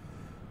fax,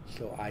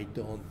 so I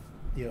don't,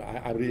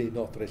 I'm really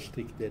not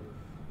restricted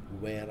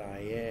where I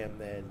am,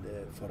 and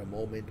for a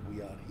moment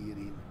we are here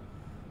in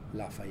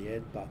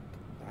Lafayette, but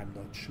I'm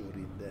not sure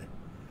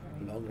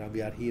long run.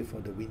 We are here for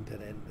the winter,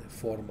 and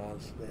 4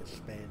 months we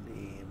spend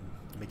in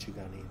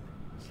Michigan, in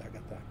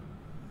Sagatuck.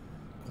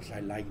 Because I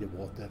like the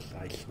waters.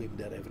 I swim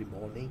there every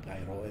morning.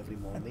 I row every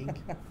morning.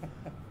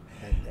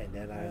 and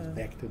then I'm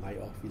back to my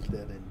office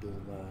there and do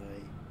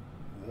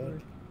my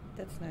work.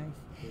 That's nice.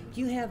 Yeah.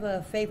 Do you have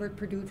a favorite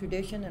Purdue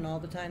tradition in all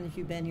the time that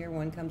you've been here?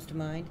 One comes to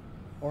mind?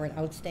 Or an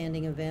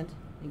outstanding event?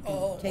 You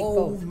can take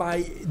both.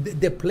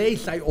 The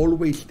place I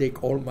always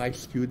take all my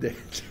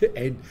students,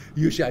 and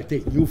usually I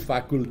take new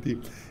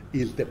faculty,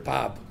 is the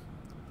pub.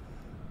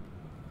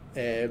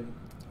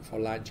 For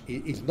lunch.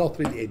 It's not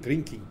really a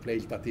drinking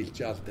place, but it's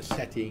just the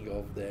setting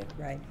of the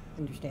right.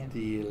 Understand.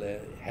 deal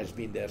has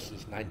been there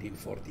since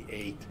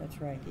 1948.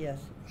 That's right. Yes.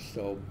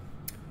 So,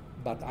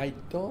 but I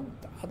don't.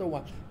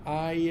 Otherwise,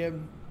 I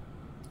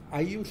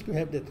used to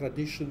have the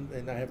tradition,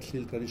 and I have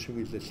still tradition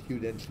with the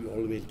students. We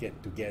always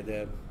get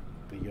together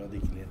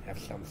periodically and have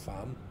some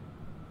fun.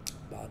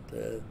 But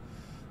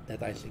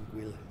that I think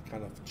will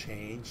kind of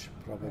change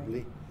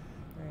probably.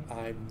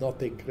 Right. I'm not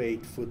a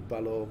great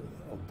footballer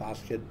or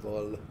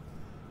basketball.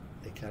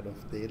 The kind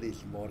of deal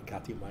is more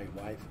Kathy, my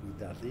wife, who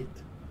does it.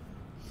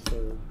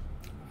 So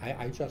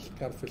I just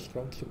kind of a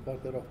strong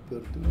supporter of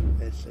Purdue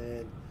as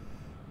an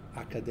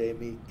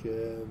academic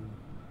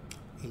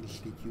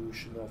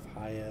institution of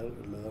higher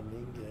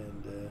learning,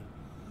 and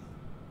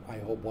I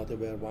hope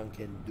whatever one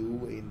can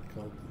do in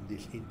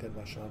this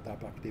international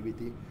type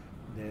activity,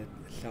 that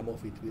some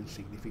of it will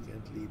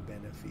significantly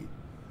benefit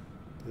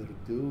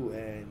Purdue,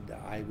 and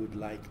I would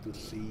like to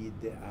see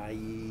the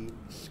IE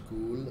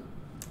school.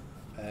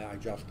 I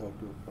just talked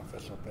to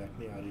Professor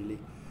Perkney. I really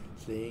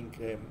think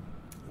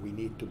we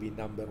need to be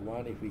number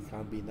one. If we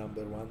can't be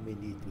number one, we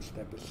need to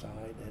step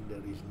aside, and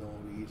there is no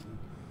reason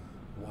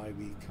why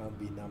we can't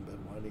be number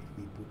one if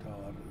we put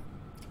our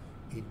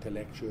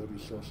intellectual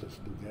resources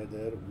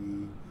together.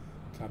 We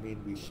come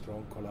in with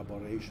strong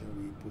collaboration.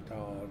 We put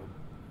our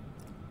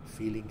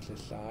feelings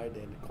aside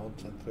and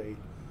concentrate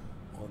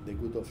on the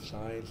good of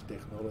science,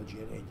 technology,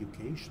 and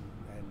education.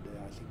 And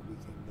I think we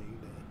can make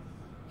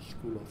the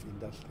School of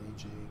Industrial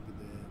Engineering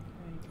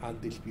the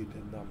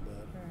undisputed number.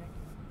 Right.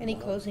 Any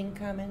closing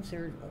comments,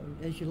 or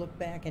as you look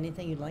back,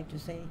 anything you'd like to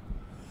say?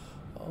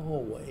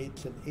 Oh,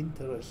 it's an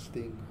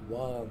interesting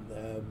one.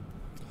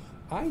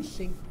 I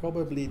think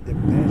probably the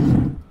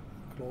best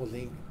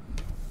closing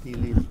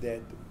deal is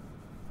that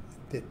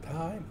the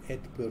time at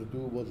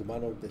Purdue was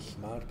one of the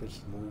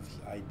smartest moves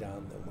I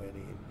done when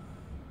in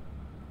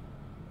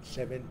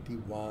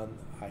 71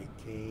 I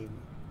came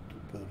to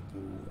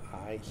Purdue.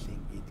 I think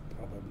it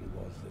probably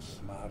was the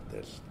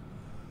smartest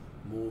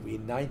move.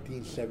 In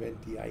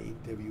 1970 I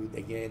interviewed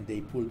again.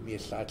 They pulled me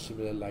aside,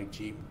 similar like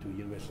Jim, to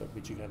University of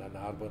Michigan Ann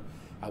Arbor.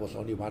 I was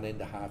only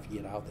 1.5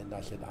 years out, and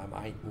I said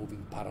I ain't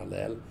moving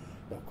parallel.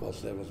 Of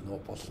course there was no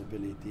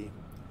possibility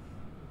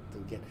to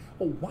get.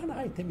 Oh, one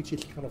item which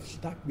is kind of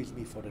stuck with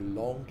me for a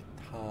long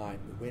time.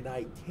 When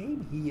I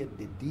came here,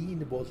 the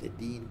dean was a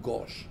Dean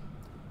Gosh,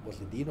 was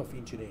the dean of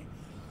engineering.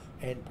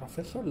 And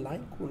Professor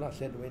Leinkula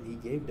said when he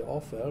gave the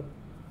offer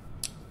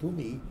to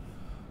me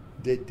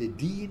that the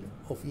dean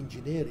of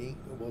engineering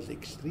was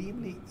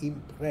extremely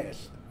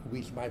impressed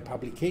with my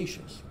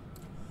publications.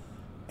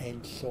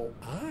 And so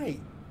I,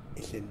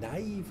 as a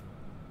naive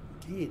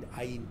kid,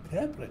 I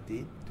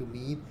interpreted to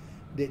mean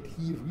that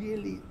he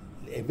really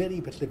very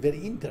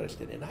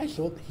interested, and I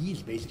thought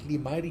he's basically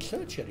my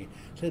researcher. I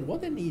said,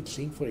 what a neat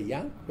thing for a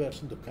young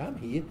person to come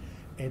here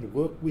and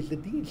work with the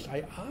deans.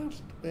 I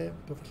asked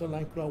Professor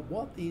Leinkula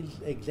what is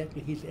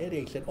exactly his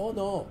area. He said, oh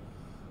no,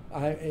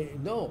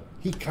 no.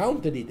 He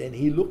counted it, and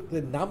he looked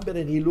at the number,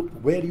 and he looked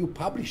where you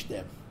published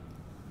them.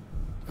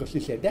 Because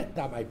he said, at that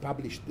time I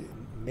published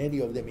many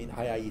of them in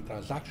IIE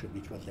Transaction,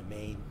 which was the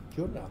main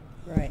journal.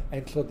 Right.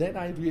 And so then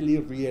I really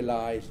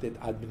realized that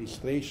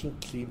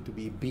administration seemed to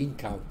be bean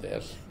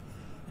counters,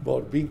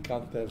 more bean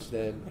counters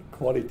than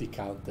quality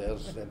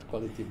counters and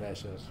quality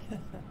measures.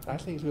 I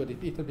think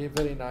it will be a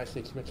very nice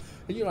experience.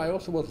 And you know, I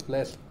also was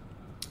blessed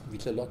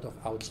with a lot of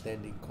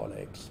outstanding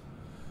colleagues.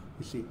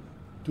 You see,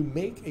 to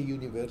make a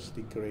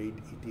university great,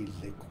 it is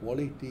the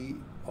quality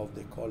of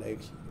the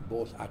colleagues,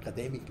 both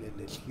academically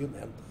and as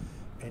human,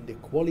 and the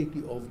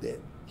quality of the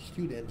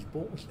students,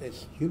 both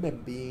as human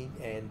beings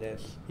and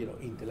as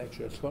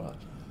intellectual scholars.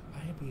 I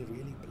have been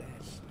really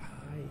blessed.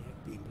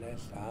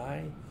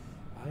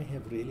 I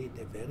have really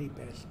the very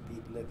best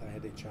people that I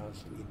had a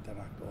chance to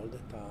interact all the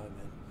time,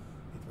 and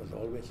it was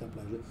always a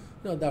pleasure.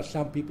 There are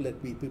some people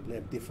that people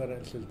have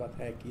differences, but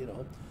heck,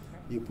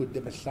 you put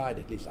them aside.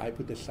 At least I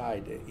put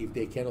aside. If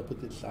they cannot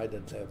put it aside,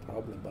 that's a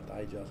problem. But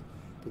I just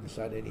put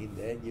aside, and in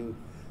the end, you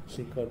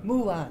think on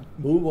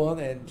move on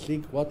and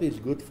think what is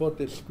good for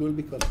the school,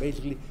 because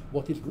basically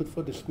what is good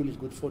for the school is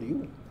good for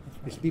you.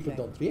 Because people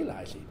don't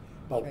realize it,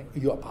 but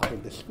you are part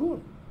of the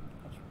school.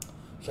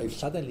 So if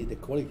suddenly the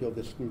quality of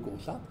the school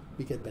goes up,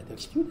 we get better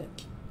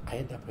students. I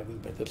end up having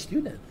better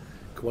students.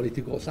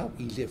 Quality goes up,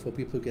 easier for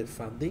people to get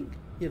funding.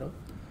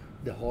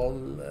 The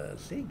whole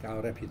thing,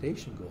 our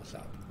reputation goes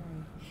up.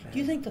 Do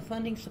you think the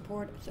funding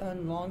support,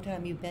 in the long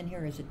time you've been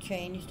here, has it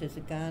changed? Has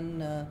it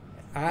gone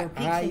I, Or peaks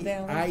and I,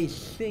 valleys? I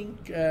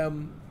think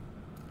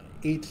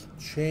it's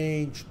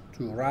changed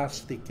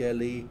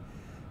drastically,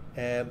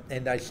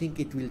 and I think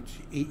it will.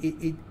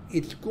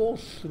 It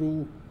goes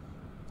through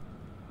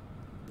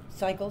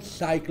Cycles?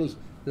 cycles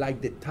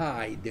like the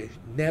tide, the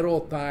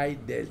narrow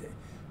tide, the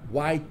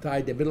wide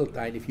tide, the middle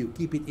tide. If you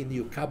keep it in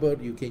your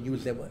cupboard, you can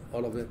use them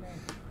all of them. Right.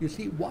 You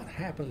see, what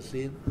happens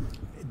in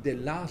the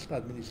last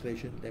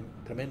administration, the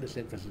tremendous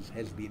emphasis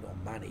has been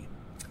on money.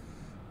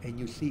 And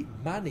you see,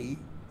 money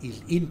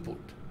is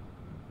input.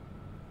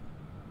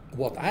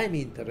 What I'm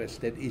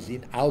interested is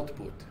in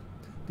output.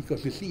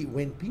 Because you see,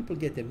 when people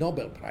get a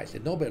Nobel Prize, a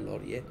Nobel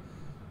laureate,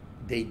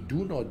 they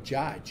do not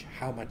judge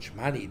how much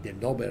money the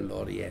Nobel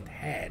laureate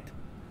had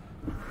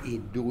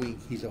in doing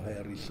his or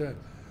her research.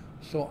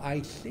 So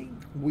I think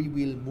we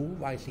will move,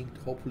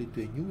 hopefully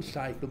to a new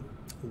cycle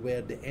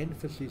where the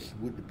emphasis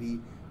would be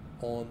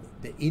on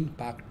the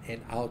impact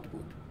and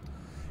output.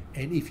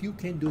 And if you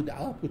can do the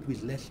output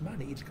with less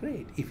money, it's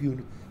great. If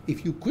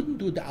you couldn't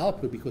do the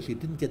output because you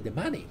didn't get the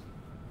money,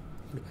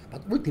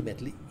 but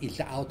ultimately it's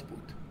the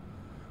output.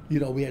 You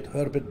know, we had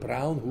Herbert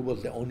Brown, who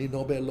was the only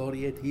Nobel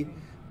laureate here.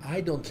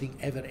 I don't think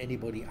ever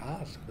anybody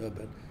asked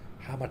Herbert,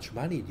 how much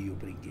money do you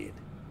bring in?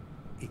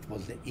 It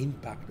was the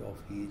impact of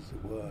his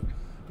work.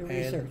 The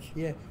research.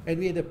 Yeah, and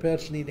we had a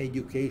person in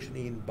education,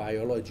 in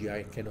biology,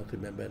 I cannot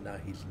remember now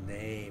his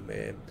name,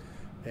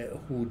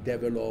 who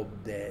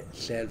developed the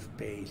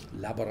self-paced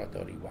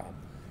laboratory one.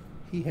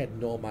 He had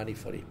no money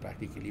for it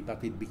practically,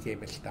 but it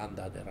became a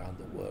standard around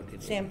the world.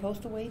 Sam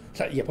Postaway?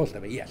 So, yeah,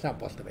 Postaway, yeah, Sam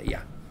Postaway,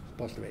 yeah.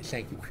 Postaway,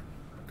 thank you.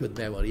 Good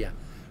memory, yeah.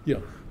 You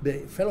know, the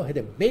fellow had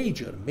a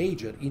major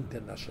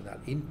international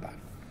impact.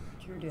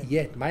 Sure did.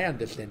 Yet my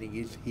understanding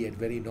is he had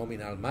very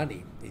nominal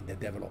money in the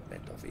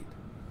development of it.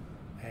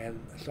 And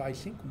so I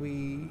think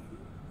we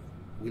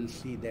will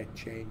see that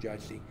change, I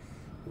think,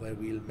 where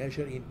we'll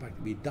measure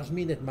impact. It doesn't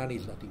mean that money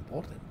is not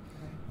important.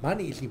 Right.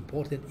 Money is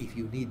important if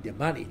you need the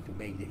money to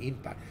make the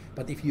impact.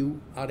 But if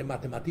you are a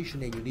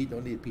mathematician and you need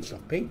only a piece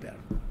of paper,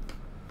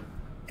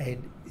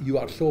 and you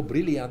are so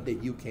brilliant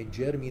that you can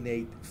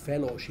germinate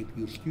fellowship,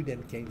 your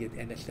student can get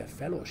NSF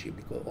fellowship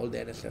because all the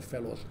NSF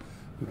fellows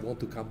would want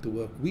to come to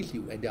work with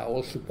you, and they are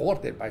all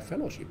supported by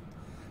fellowship.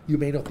 You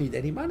may not need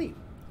any money.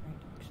 Right,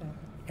 exactly.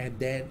 And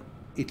then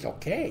it's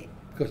okay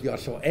because you are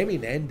so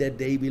eminent that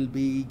they will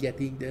be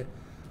getting the,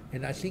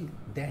 and I think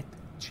that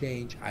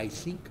change, I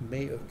think,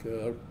 may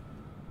occur,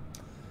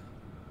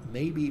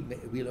 maybe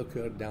will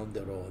occur down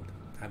the road.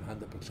 I'm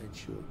 100%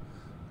 sure.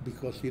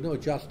 Because, you know,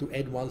 just to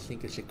add one thing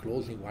as a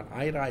closing one,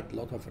 I write a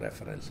lot of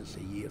references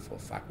a year for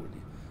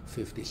faculty,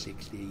 50,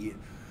 60 a year.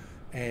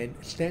 And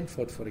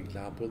Stanford, for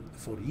example,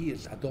 for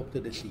years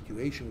adopted a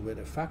situation where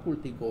a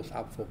faculty goes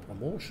up for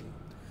promotion,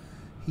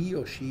 he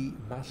or she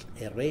must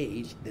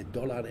erase the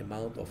dollar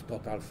amount of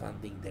total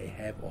funding they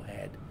have or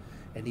had.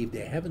 And if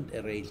they haven't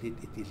erased it,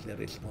 it is the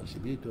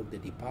responsibility of the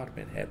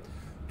department head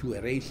to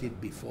erase it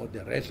before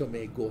the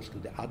resume goes to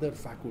the other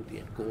faculty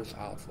and goes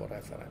out for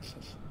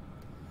references.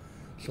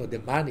 So the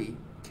money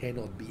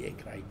cannot be a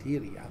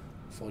criteria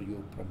for your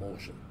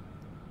promotion.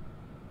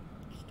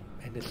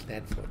 And the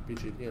Stanford,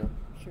 which is, you know.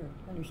 Sure,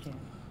 understand.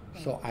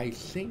 Right. So I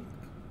think,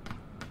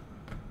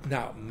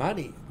 now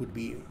money would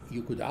be,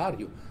 you could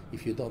argue,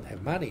 if you don't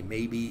have money,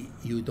 maybe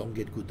you don't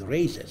get good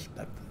raises,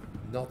 but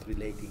not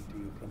relating to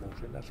your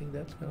promotion. I think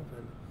that's kind of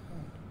an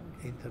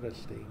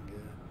interesting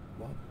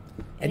one.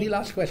 Any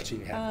last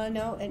question you have?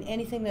 No, and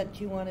anything that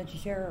you wanted to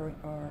share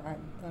or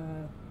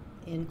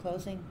in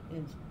closing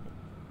is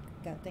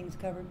got things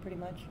covered pretty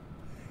much?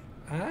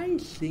 I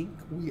think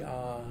we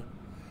are,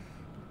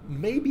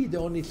 maybe the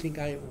only thing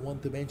I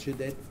want to mention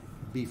that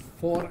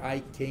before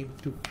I came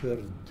to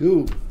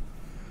Purdue,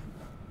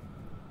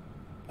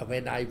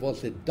 when I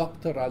was a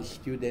doctoral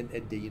student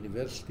at the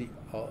University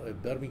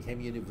of Birmingham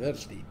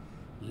University,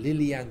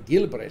 Lillian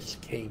Gilbreth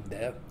came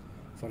there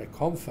for a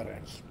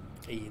conference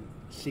in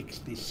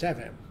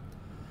 '67,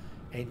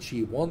 and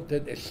she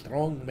wanted a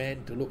strong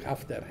man to look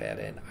after her,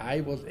 and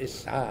I was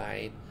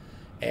assigned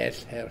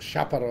as her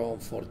chaperone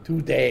for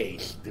 2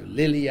 days to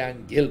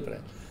Lillian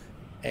Gilbreth.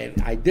 And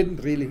I didn't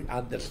really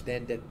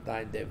understand at the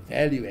time the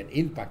value and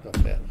impact of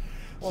her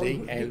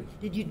thing. And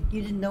you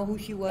didn't know who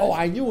she was? Oh,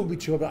 I knew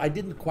which one, but I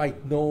didn't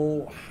quite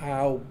know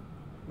how,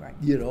 right.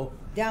 You know.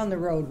 Down the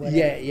road, whatever.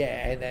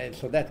 Yeah, and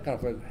so that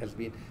kind of has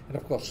been, and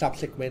of course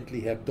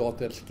subsequently her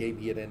daughters came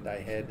here and I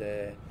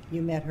had...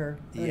 you met her,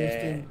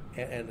 Ernestine?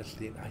 Yeah,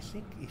 Ernestine. I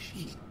think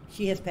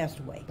she has passed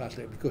away. Passed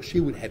away, because she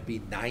would have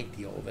been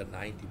 90 or over 90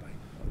 by now.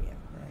 Oh, yeah,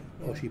 right.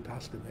 Yeah. Oh, she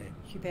passed away.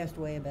 She passed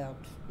away about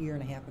a year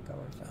and a half ago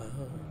or so.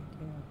 Uh-huh. Right,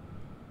 yeah.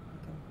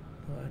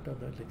 No, I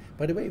don't know.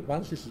 By the way,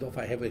 once this is off,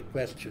 I have a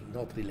question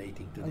not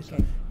relating to this.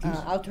 Okay,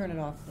 I'll turn it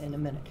off in a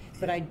minute.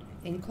 But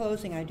in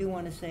closing, I do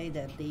want to say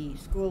that the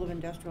School of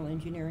Industrial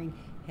Engineering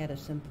had a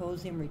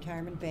symposium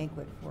retirement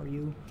banquet for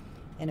you,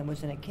 and it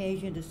was an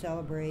occasion to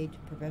celebrate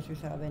Professor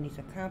Salvendy's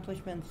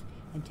accomplishments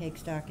and take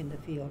stock in the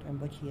field in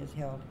which he has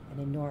held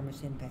an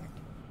enormous impact.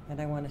 And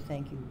I want to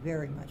thank you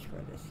very much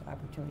for this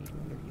opportunity to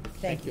interview.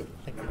 Thank you.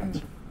 Thank you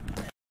much.